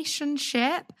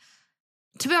relationship.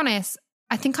 To be honest,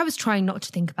 I think I was trying not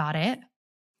to think about it.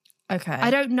 Okay. I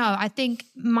don't know. I think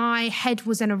my head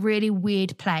was in a really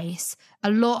weird place.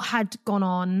 A lot had gone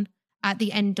on at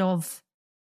the end of,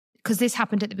 because this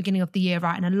happened at the beginning of the year,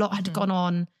 right? And a lot had gone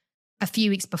on a few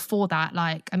weeks before that.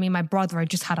 Like, I mean, my brother had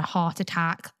just had a heart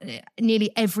attack. Nearly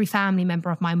every family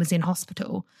member of mine was in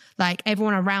hospital. Like,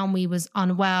 everyone around me was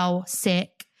unwell,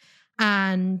 sick.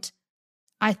 And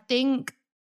I think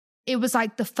it was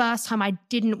like the first time I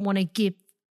didn't want to give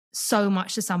so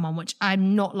much to someone, which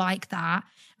I'm not like that.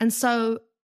 And so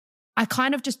I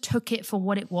kind of just took it for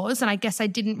what it was. And I guess I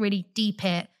didn't really deep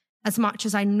it as much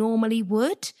as I normally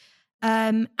would.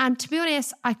 And to be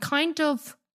honest, I don't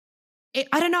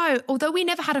know, although we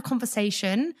never had a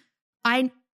conversation,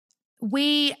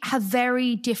 we have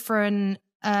very different,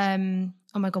 oh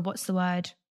my God, what's the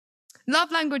word?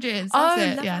 Love languages.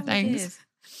 That's it. Yeah, languages. Thanks.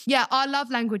 Yeah, our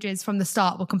love languages from the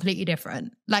start were completely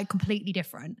different, like completely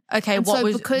different. Okay, and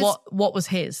what was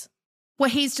his? Well,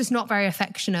 he's just not very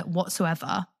affectionate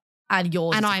whatsoever. And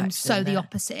yours and I'm so the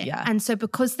opposite. Yeah. And so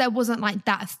because there wasn't like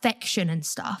that affection and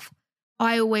stuff,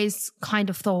 I always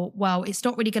kind of thought, well, it's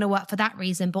not really going to work for that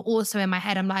reason. But also in my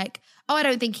head, I'm like, oh, I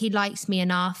don't think he likes me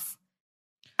enough.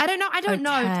 I don't know.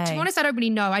 To be honest, I don't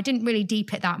really know. I didn't really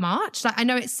deep it that much. Like, I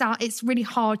know it's really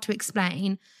hard to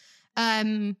explain.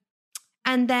 And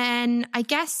then I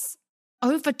guess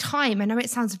over time, I know it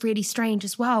sounds really strange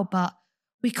as well, but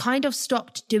we kind of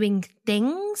stopped doing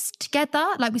things together.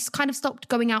 Like, we kind of stopped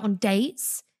going out on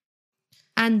dates.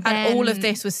 And all of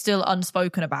this was still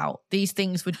unspoken about. These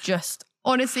things were just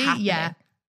honestly, happening. Yeah.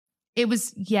 It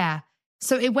was, yeah.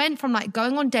 So it went from like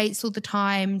going on dates all the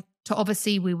time to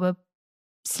obviously we were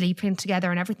sleeping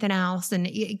together and everything else. And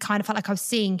it kind of felt like I was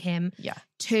seeing him. Yeah.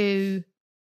 To,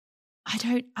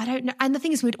 I don't know. And the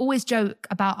thing is, we'd always joke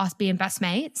about us being best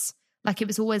mates. Like, it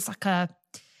was always like a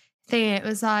thing. It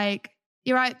was like,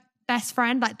 you're right, best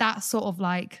friend, like that sort of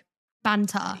like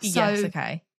banter. Yes,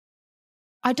 okay.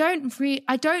 I don't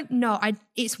know.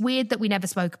 It's weird that we never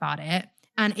spoke about it.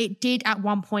 And it did at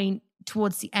one point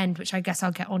towards the end, which I guess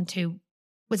I'll get onto,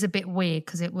 was a bit weird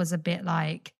because it was a bit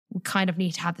like, we kind of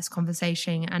need to have this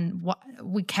conversation, and what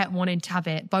we kept wanting to have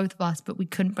it, both of us, but we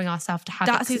couldn't bring ourselves to have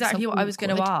it. That's exactly what I was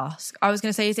going to ask. I was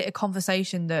going to say, is it a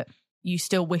conversation that you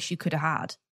still wish you could have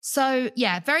had? So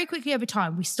yeah, very quickly over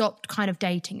time, we stopped kind of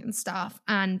dating and stuff.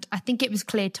 And I think it was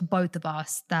clear to both of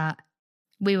us that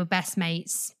we were best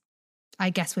mates,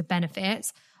 I guess, with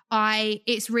benefits.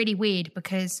 It's really weird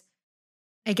because,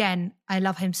 again, I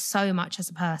love him so much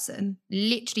as a person,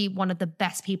 literally one of the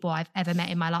best people I've ever met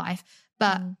in my life.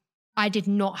 But I did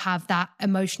not have that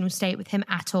emotional state with him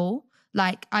at all.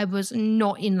 Like, I was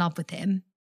not in love with him.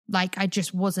 Like, I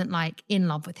just wasn't like in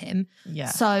love with him. Yeah.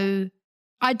 So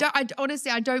honestly,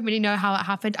 I don't really know how it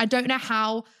happened. I don't know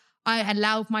how I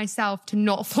allowed myself to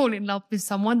not fall in love with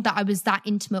someone that I was that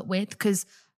intimate with, because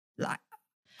like,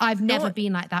 I've never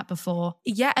been like that before.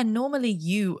 Yeah, and normally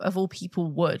you, of all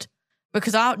people, would.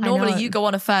 Because normally you go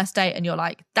on a first date and you're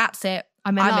like, that's it,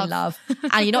 I'm in love.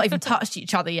 And you're not even touched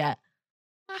each other yet.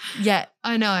 Yeah.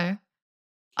 I know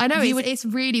it's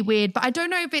really weird, but I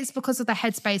don't know if it's because of the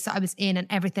headspace that I was in and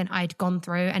everything I'd gone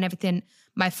through and everything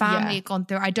my family had gone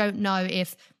through. I don't know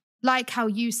if, like how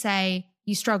you say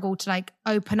you struggle to like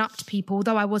open up to people,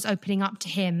 although I was opening up to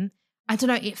him. I don't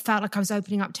know, it felt like I was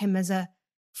opening up to him as a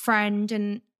friend.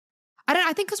 And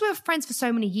I think because we were friends for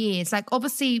so many years, like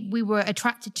obviously we were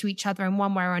attracted to each other in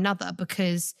one way or another,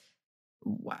 because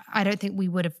I don't think we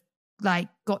would have like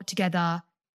got together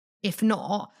if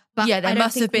not. But yeah, there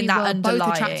must have been that underlying.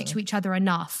 Both attracted to each other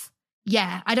enough.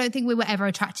 Yeah, I don't think we were ever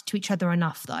attracted to each other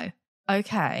enough, though.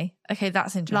 Okay,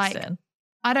 that's interesting.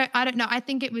 Like, I don't know. I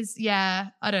think it was,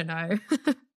 I don't know.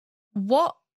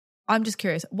 I'm just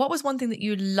curious. What was one thing that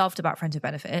you loved about Friends with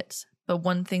Benefits, but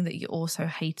one thing that you also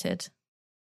hated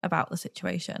about the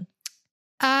situation?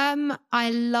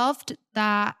 I loved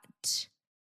that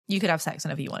You could have sex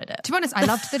whenever you wanted it. To be honest, I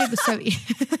loved that it was so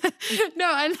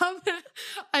No, I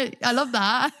love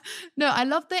that. No, I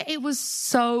love that it was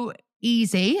so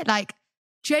easy. Like,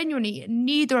 genuinely,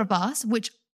 neither of us,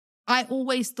 which I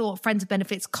always thought friends with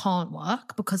benefits can't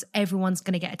work because everyone's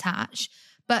going to get attached,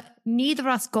 but neither of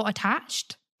us got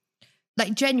attached.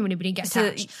 Like, genuinely, we didn't get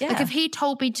attached. Yeah. Like, if he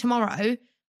told me tomorrow,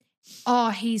 oh,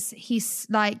 he's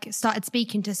like started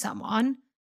speaking to someone,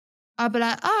 I'll be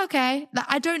like, oh, okay. Like,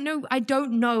 I don't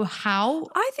know how.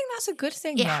 I think that's a good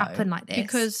thing. It happened like this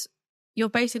because you're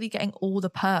basically getting all the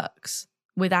perks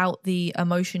without the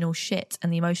emotional shit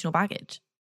and the emotional baggage.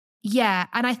 Yeah,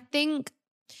 and I think,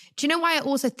 do you know why I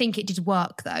also think it did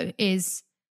work though? Is,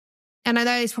 and I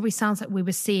know this probably sounds like we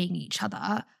were seeing each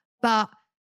other, but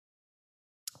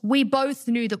we both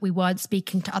knew that we weren't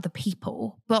speaking to other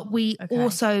people, but we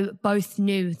also both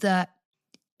knew that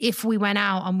if we went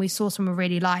out and we saw someone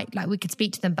really like we could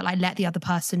speak to them, but like let the other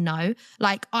person know.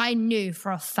 Like, I knew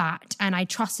for a fact, and I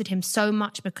trusted him so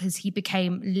much because he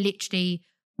became literally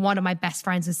one of my best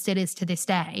friends and still is to this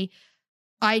day.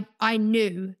 I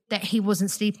knew that he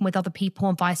wasn't sleeping with other people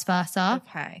and vice versa.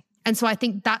 Okay. And so I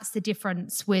think that's the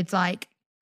difference with like,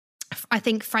 I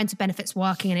think friends with benefits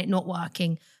working and it not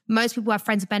working. Most people have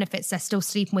friends with benefits, they're still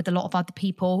sleeping with a lot of other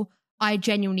people. I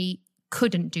genuinely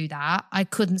couldn't do that. I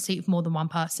couldn't sleep with more than one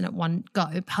person at one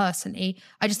go, personally.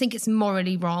 I just think it's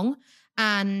morally wrong.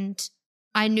 And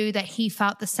I knew that he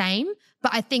felt the same.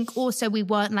 But I think also we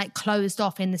weren't like closed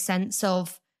off in the sense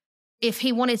of if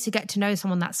he wanted to get to know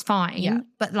someone, that's fine. Yeah.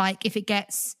 But like if it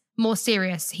gets more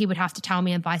serious, he would have to tell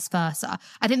me and vice versa.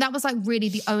 I think that was like really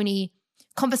the only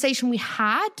conversation we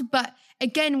had. But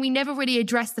again, we never really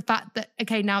addressed the fact that,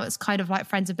 okay, now it's kind of like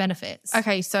friends with benefits.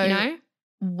 Okay, so... You know?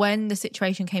 When the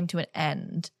situation came to an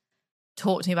end,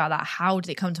 talk to me about that. How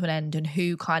did it come to an end and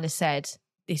who kind of said,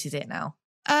 this is it now?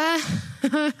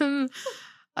 I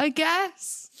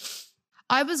guess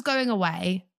I was going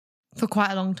away for quite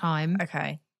a long time.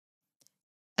 Okay.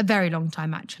 A very long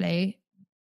time, actually.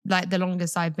 Like the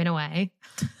longest I've been away.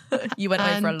 You went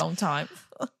away for a long time.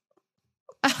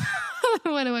 I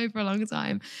went away for a long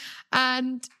time.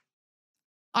 And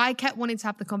I kept wanting to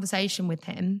have the conversation with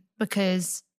him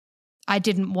because I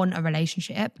didn't want a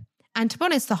relationship. And to be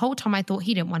honest, the whole time I thought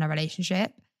he didn't want a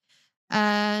relationship.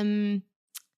 And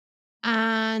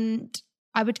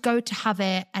I would go to have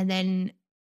it and then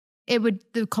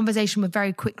the conversation would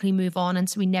very quickly move on. And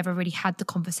so we never really had the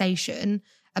conversation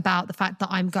about the fact that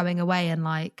I'm going away and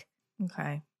like,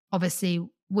 okay, obviously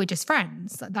we're just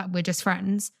friends, like that we're just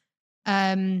friends.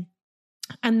 And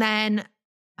then,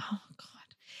 oh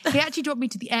God, he actually dropped me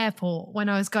to the airport when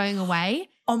I was going away.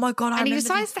 Oh my God. And he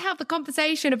decides to have the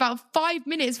conversation about 5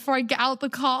 minutes before I get out the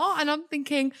car. And I'm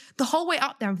thinking the whole way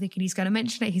up there, I'm thinking he's going to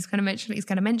mention it. He's going to mention it. He's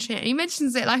going to mention it. And he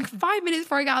mentions it like 5 minutes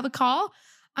before I get out of the car.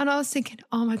 And I was thinking,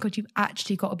 oh my God, you've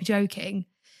actually got to be joking.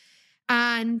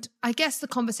 And I guess the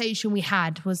conversation we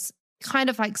had was kind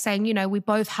of like saying, you know, we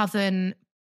both haven't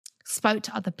spoke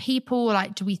to other people.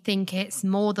 Like, do we think it's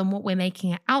more than what we're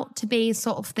making it out to be,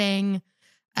 sort of thing?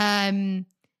 And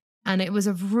it was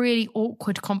a really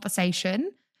awkward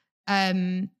conversation.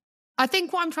 I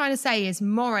think what I'm trying to say is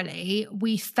morally,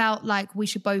 we felt like we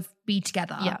should both be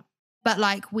together. Yeah. But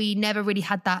like we never really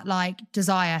had that like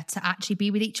desire to actually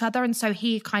be with each other. And so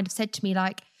he kind of said to me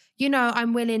like, you know,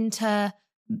 I'm willing to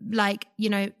like, you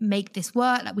know, make this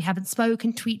work. Like we haven't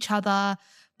spoken to each other.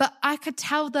 But I could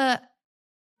tell that,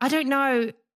 I don't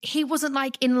know, he wasn't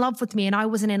like in love with me and I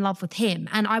wasn't in love with him.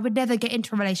 And I would never get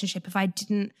into a relationship if I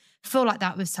didn't feel like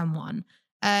that with someone.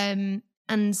 And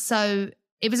so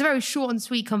it was a very short and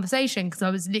sweet conversation because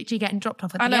I was literally getting dropped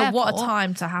off at the airport. What a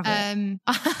time to have it.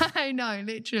 I know,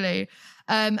 literally.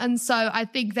 And so I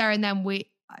think there and then we,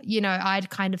 you know,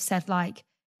 I'd kind of said like,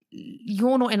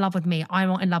 you're not in love with me. I'm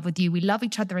not in love with you. We love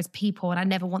each other as people. And I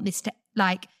never want this to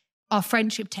like our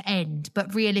friendship to end.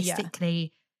 But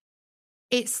realistically,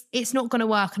 it's not going to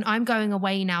work. And I'm going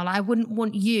away now. Like I wouldn't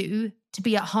want you to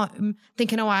be at home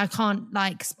thinking, oh, I can't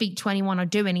like speak to anyone or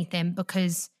do anything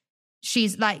because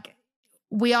she's like,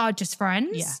 we are just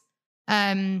friends.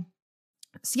 Yeah.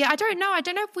 So yeah, I don't know. I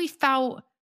don't know if we felt,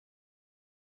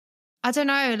 I don't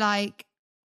know, like,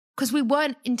 because we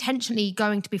weren't intentionally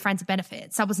going to be friends with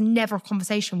benefits. That was never a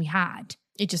conversation we had.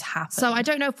 It just happened. So I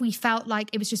don't know if we felt like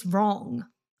it was just wrong.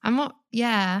 I'm not,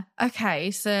 yeah.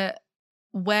 Okay, so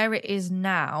where it is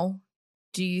now,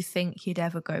 do you think you'd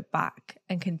ever go back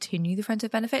and continue the friends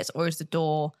with benefits, or is the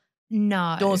door?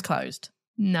 No. Door's closed?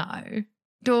 No.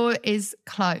 Door is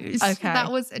closed. Okay.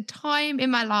 That was a time in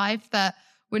my life that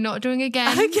we're not doing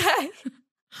again. Okay.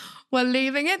 We're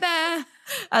leaving it there.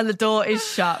 And the door is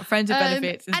shut. Friends with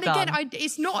benefits is and done. again,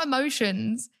 it's not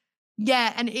emotions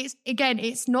Yeah, and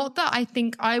it's not that I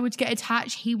think I would get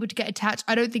attached, he would get attached.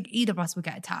 I don't think either of us would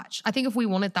get attached. I think if we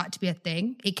wanted that to be a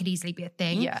thing, it could easily be a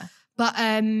thing. Yeah. But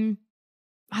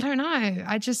I don't know.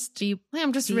 I'm just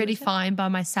really fine by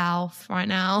myself right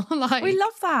now. Like, we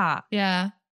love that.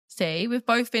 Yeah. See, we've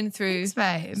both been through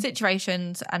Thanks, babe.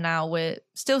 situations and now we're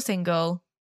still single.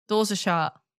 Doors are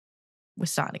shut. We're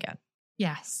starting again.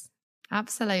 Yes,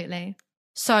 absolutely.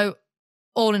 So,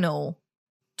 all in all,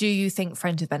 do you think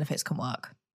friends with benefits can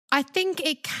work? I think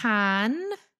it can.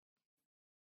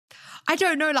 I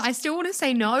don't know. Like, I still want to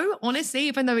say no, honestly,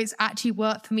 even though it's actually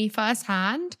worked for me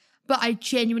firsthand. But I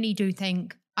genuinely do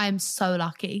think I'm so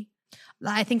lucky.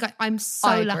 Like, I think I'm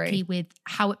so lucky with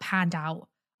how it panned out.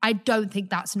 I don't think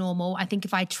that's normal. I think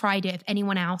if I tried it, if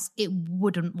anyone else, it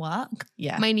wouldn't work.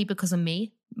 Yeah. Mainly because of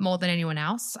me more than anyone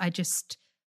else. I just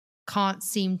can't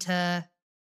seem to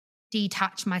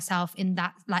detach myself in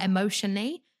that, like,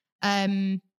 emotionally.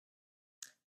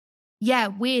 Yeah,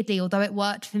 weirdly, although it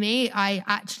worked for me, I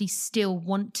actually still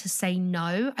want to say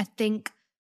no. I think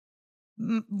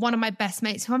one of my best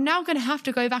mates, who I'm now going to have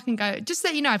to go back and go, just so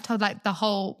you know, I've told like the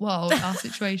whole world our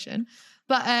situation.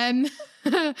 But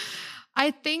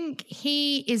I think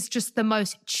he is just the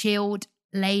most chilled,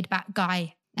 laid back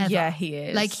guy ever. Yeah, he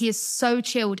is. Like, he is so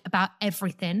chilled about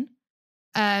everything.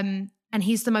 And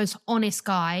he's the most honest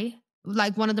guy,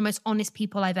 like one of the most honest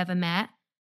people I've ever met.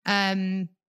 And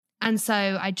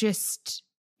so I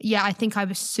think I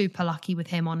was super lucky with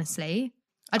him, honestly.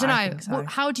 I don't know. So.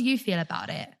 How do you feel about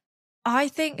it? I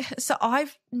think, so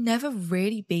I've never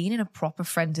really been in a proper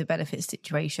friends with benefits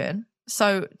situation.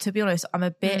 So to be honest, I'm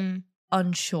a bit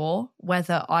unsure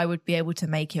whether I would be able to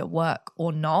make it work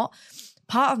or not.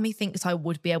 Part of me thinks I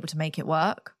would be able to make it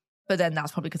work, but then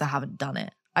that's probably because I haven't done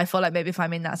it. I feel like maybe if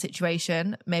I'm in that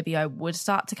situation, maybe I would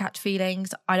start to catch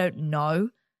feelings. I don't know.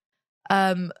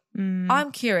 I'm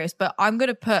curious, but I'm going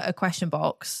to put a question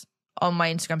box on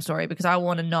my Instagram story because I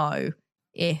want to know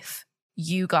if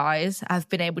you guys have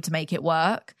been able to make it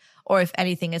work or if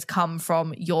anything has come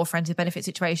from your friends with benefit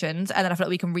situations. And then I feel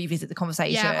like we can revisit the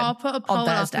conversation. Yeah, I'll put a poll on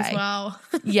Thursday up as well.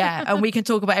 Yeah, and we can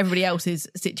talk about everybody else's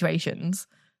situations.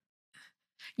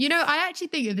 You know, I actually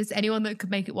think if there's anyone that could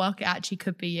make it work, it actually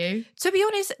could be you. To be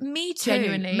honest, me too.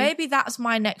 Genuinely. Maybe that's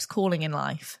my next calling in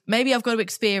life. Maybe I've got to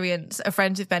experience a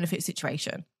friends with benefit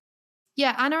situation.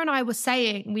 Yeah, Anna and I were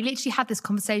saying, we literally had this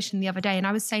conversation the other day, and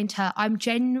I was saying to her, I'm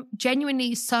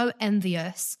genuinely so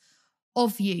envious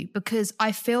of you because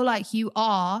I feel like you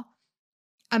are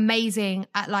amazing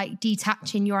at like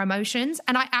detaching your emotions.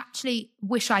 And I actually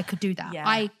wish I could do that. Yeah.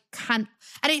 I can't.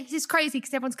 And it's crazy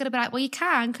because everyone's going to be like, well, you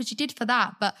can because you did for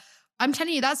that. But I'm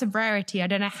telling you, that's a rarity. I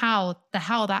don't know how the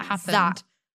hell that happened.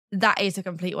 That is a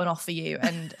complete one off for you.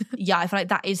 And yeah, I feel like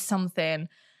that is something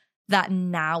that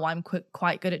now I'm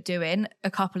quite good at doing.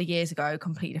 A couple of years ago,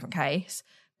 completely different case.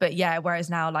 But yeah, whereas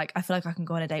now, like, I feel like I can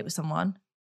go on a date with someone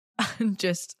and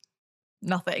just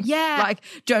nothing. Yeah. Like,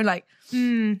 Joan, like,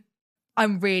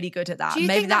 I'm really good at that. Do you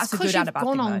Maybe think that's a good and a bad thing.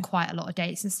 You've gone on though. quite a lot of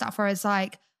dates and stuff, whereas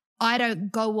like I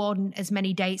don't go on as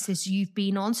many dates as you've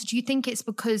been on. So do you think it's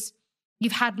because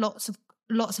you've had lots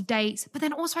of dates? But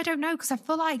then also I don't know, because I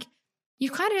feel like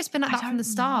you've kind of just been like that from the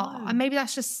start. know. And maybe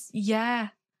that's just Yeah.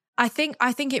 I think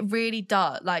it really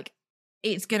does. Like,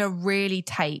 it's going to really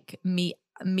take me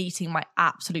meeting my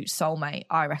absolute soulmate,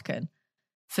 I reckon,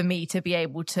 for me to be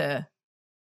able to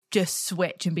just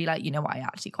switch and be like, you know what, I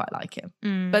actually quite like him.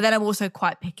 But then I'm also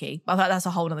quite picky. I thought that's a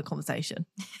whole other conversation.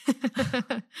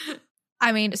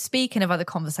 I mean, speaking of other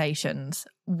conversations,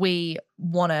 we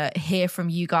want to hear from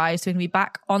you guys. So we're going to be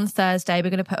back on Thursday. We're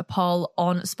going to put a poll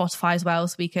on Spotify as well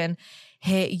so we can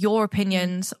hear your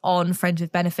opinions on friends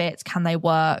with benefits. Can they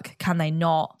work? Can they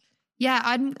not? Yeah,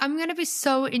 I'm going to be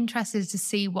so interested to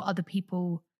see what other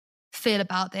people feel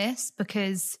about this,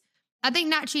 because I think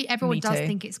naturally everyone does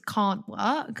think it can't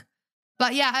work.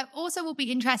 But yeah, I also will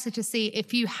be interested to see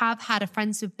if you have had a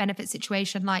friends with benefit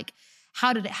situation, like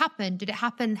how did it happen? Did it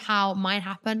happen how mine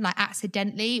happened, like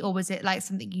accidentally, or was it like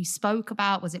something you spoke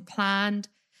about? Was it planned?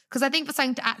 Because I think for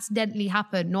something to accidentally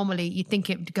happen, normally you'd think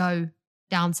it would go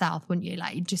down south, wouldn't you?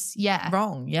 Like, just, yeah.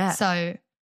 Wrong, yeah. So,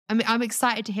 I mean, I'm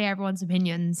excited to hear everyone's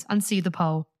opinions and see the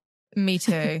poll. Me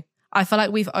too. I feel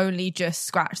like we've only just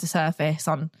scratched the surface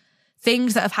on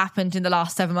things that have happened in the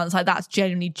last 7 months. Like, that's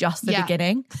genuinely just the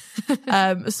beginning.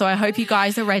 So I hope you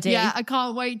guys are ready. Yeah, I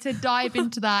can't wait to dive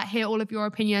into that, hear all of your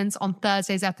opinions on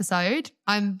Thursday's episode.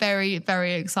 I'm very,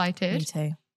 very excited. Me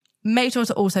too. Make sure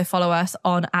to also follow us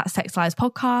on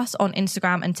 @SexLiesPodcast on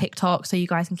Instagram and TikTok so you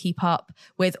guys can keep up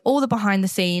with all the behind the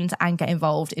scenes and get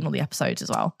involved in all the episodes as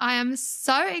well. I am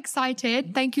so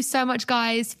excited. Thank you so much,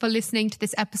 guys, for listening to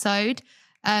this episode.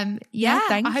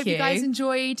 Thank I hope you guys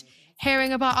enjoyed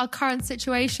hearing about our current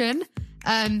situation.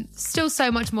 Still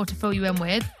so much more to fill you in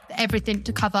with, everything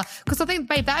to cover. Because I think,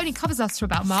 babe, that only covers us for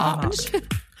about March.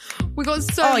 We got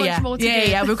so much more to do.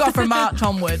 Yeah, we've got from March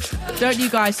onwards. Don't you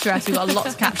guys stress. We've got a lot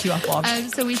to catch you up on.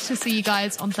 So we shall see you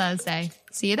guys on Thursday.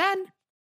 See you then.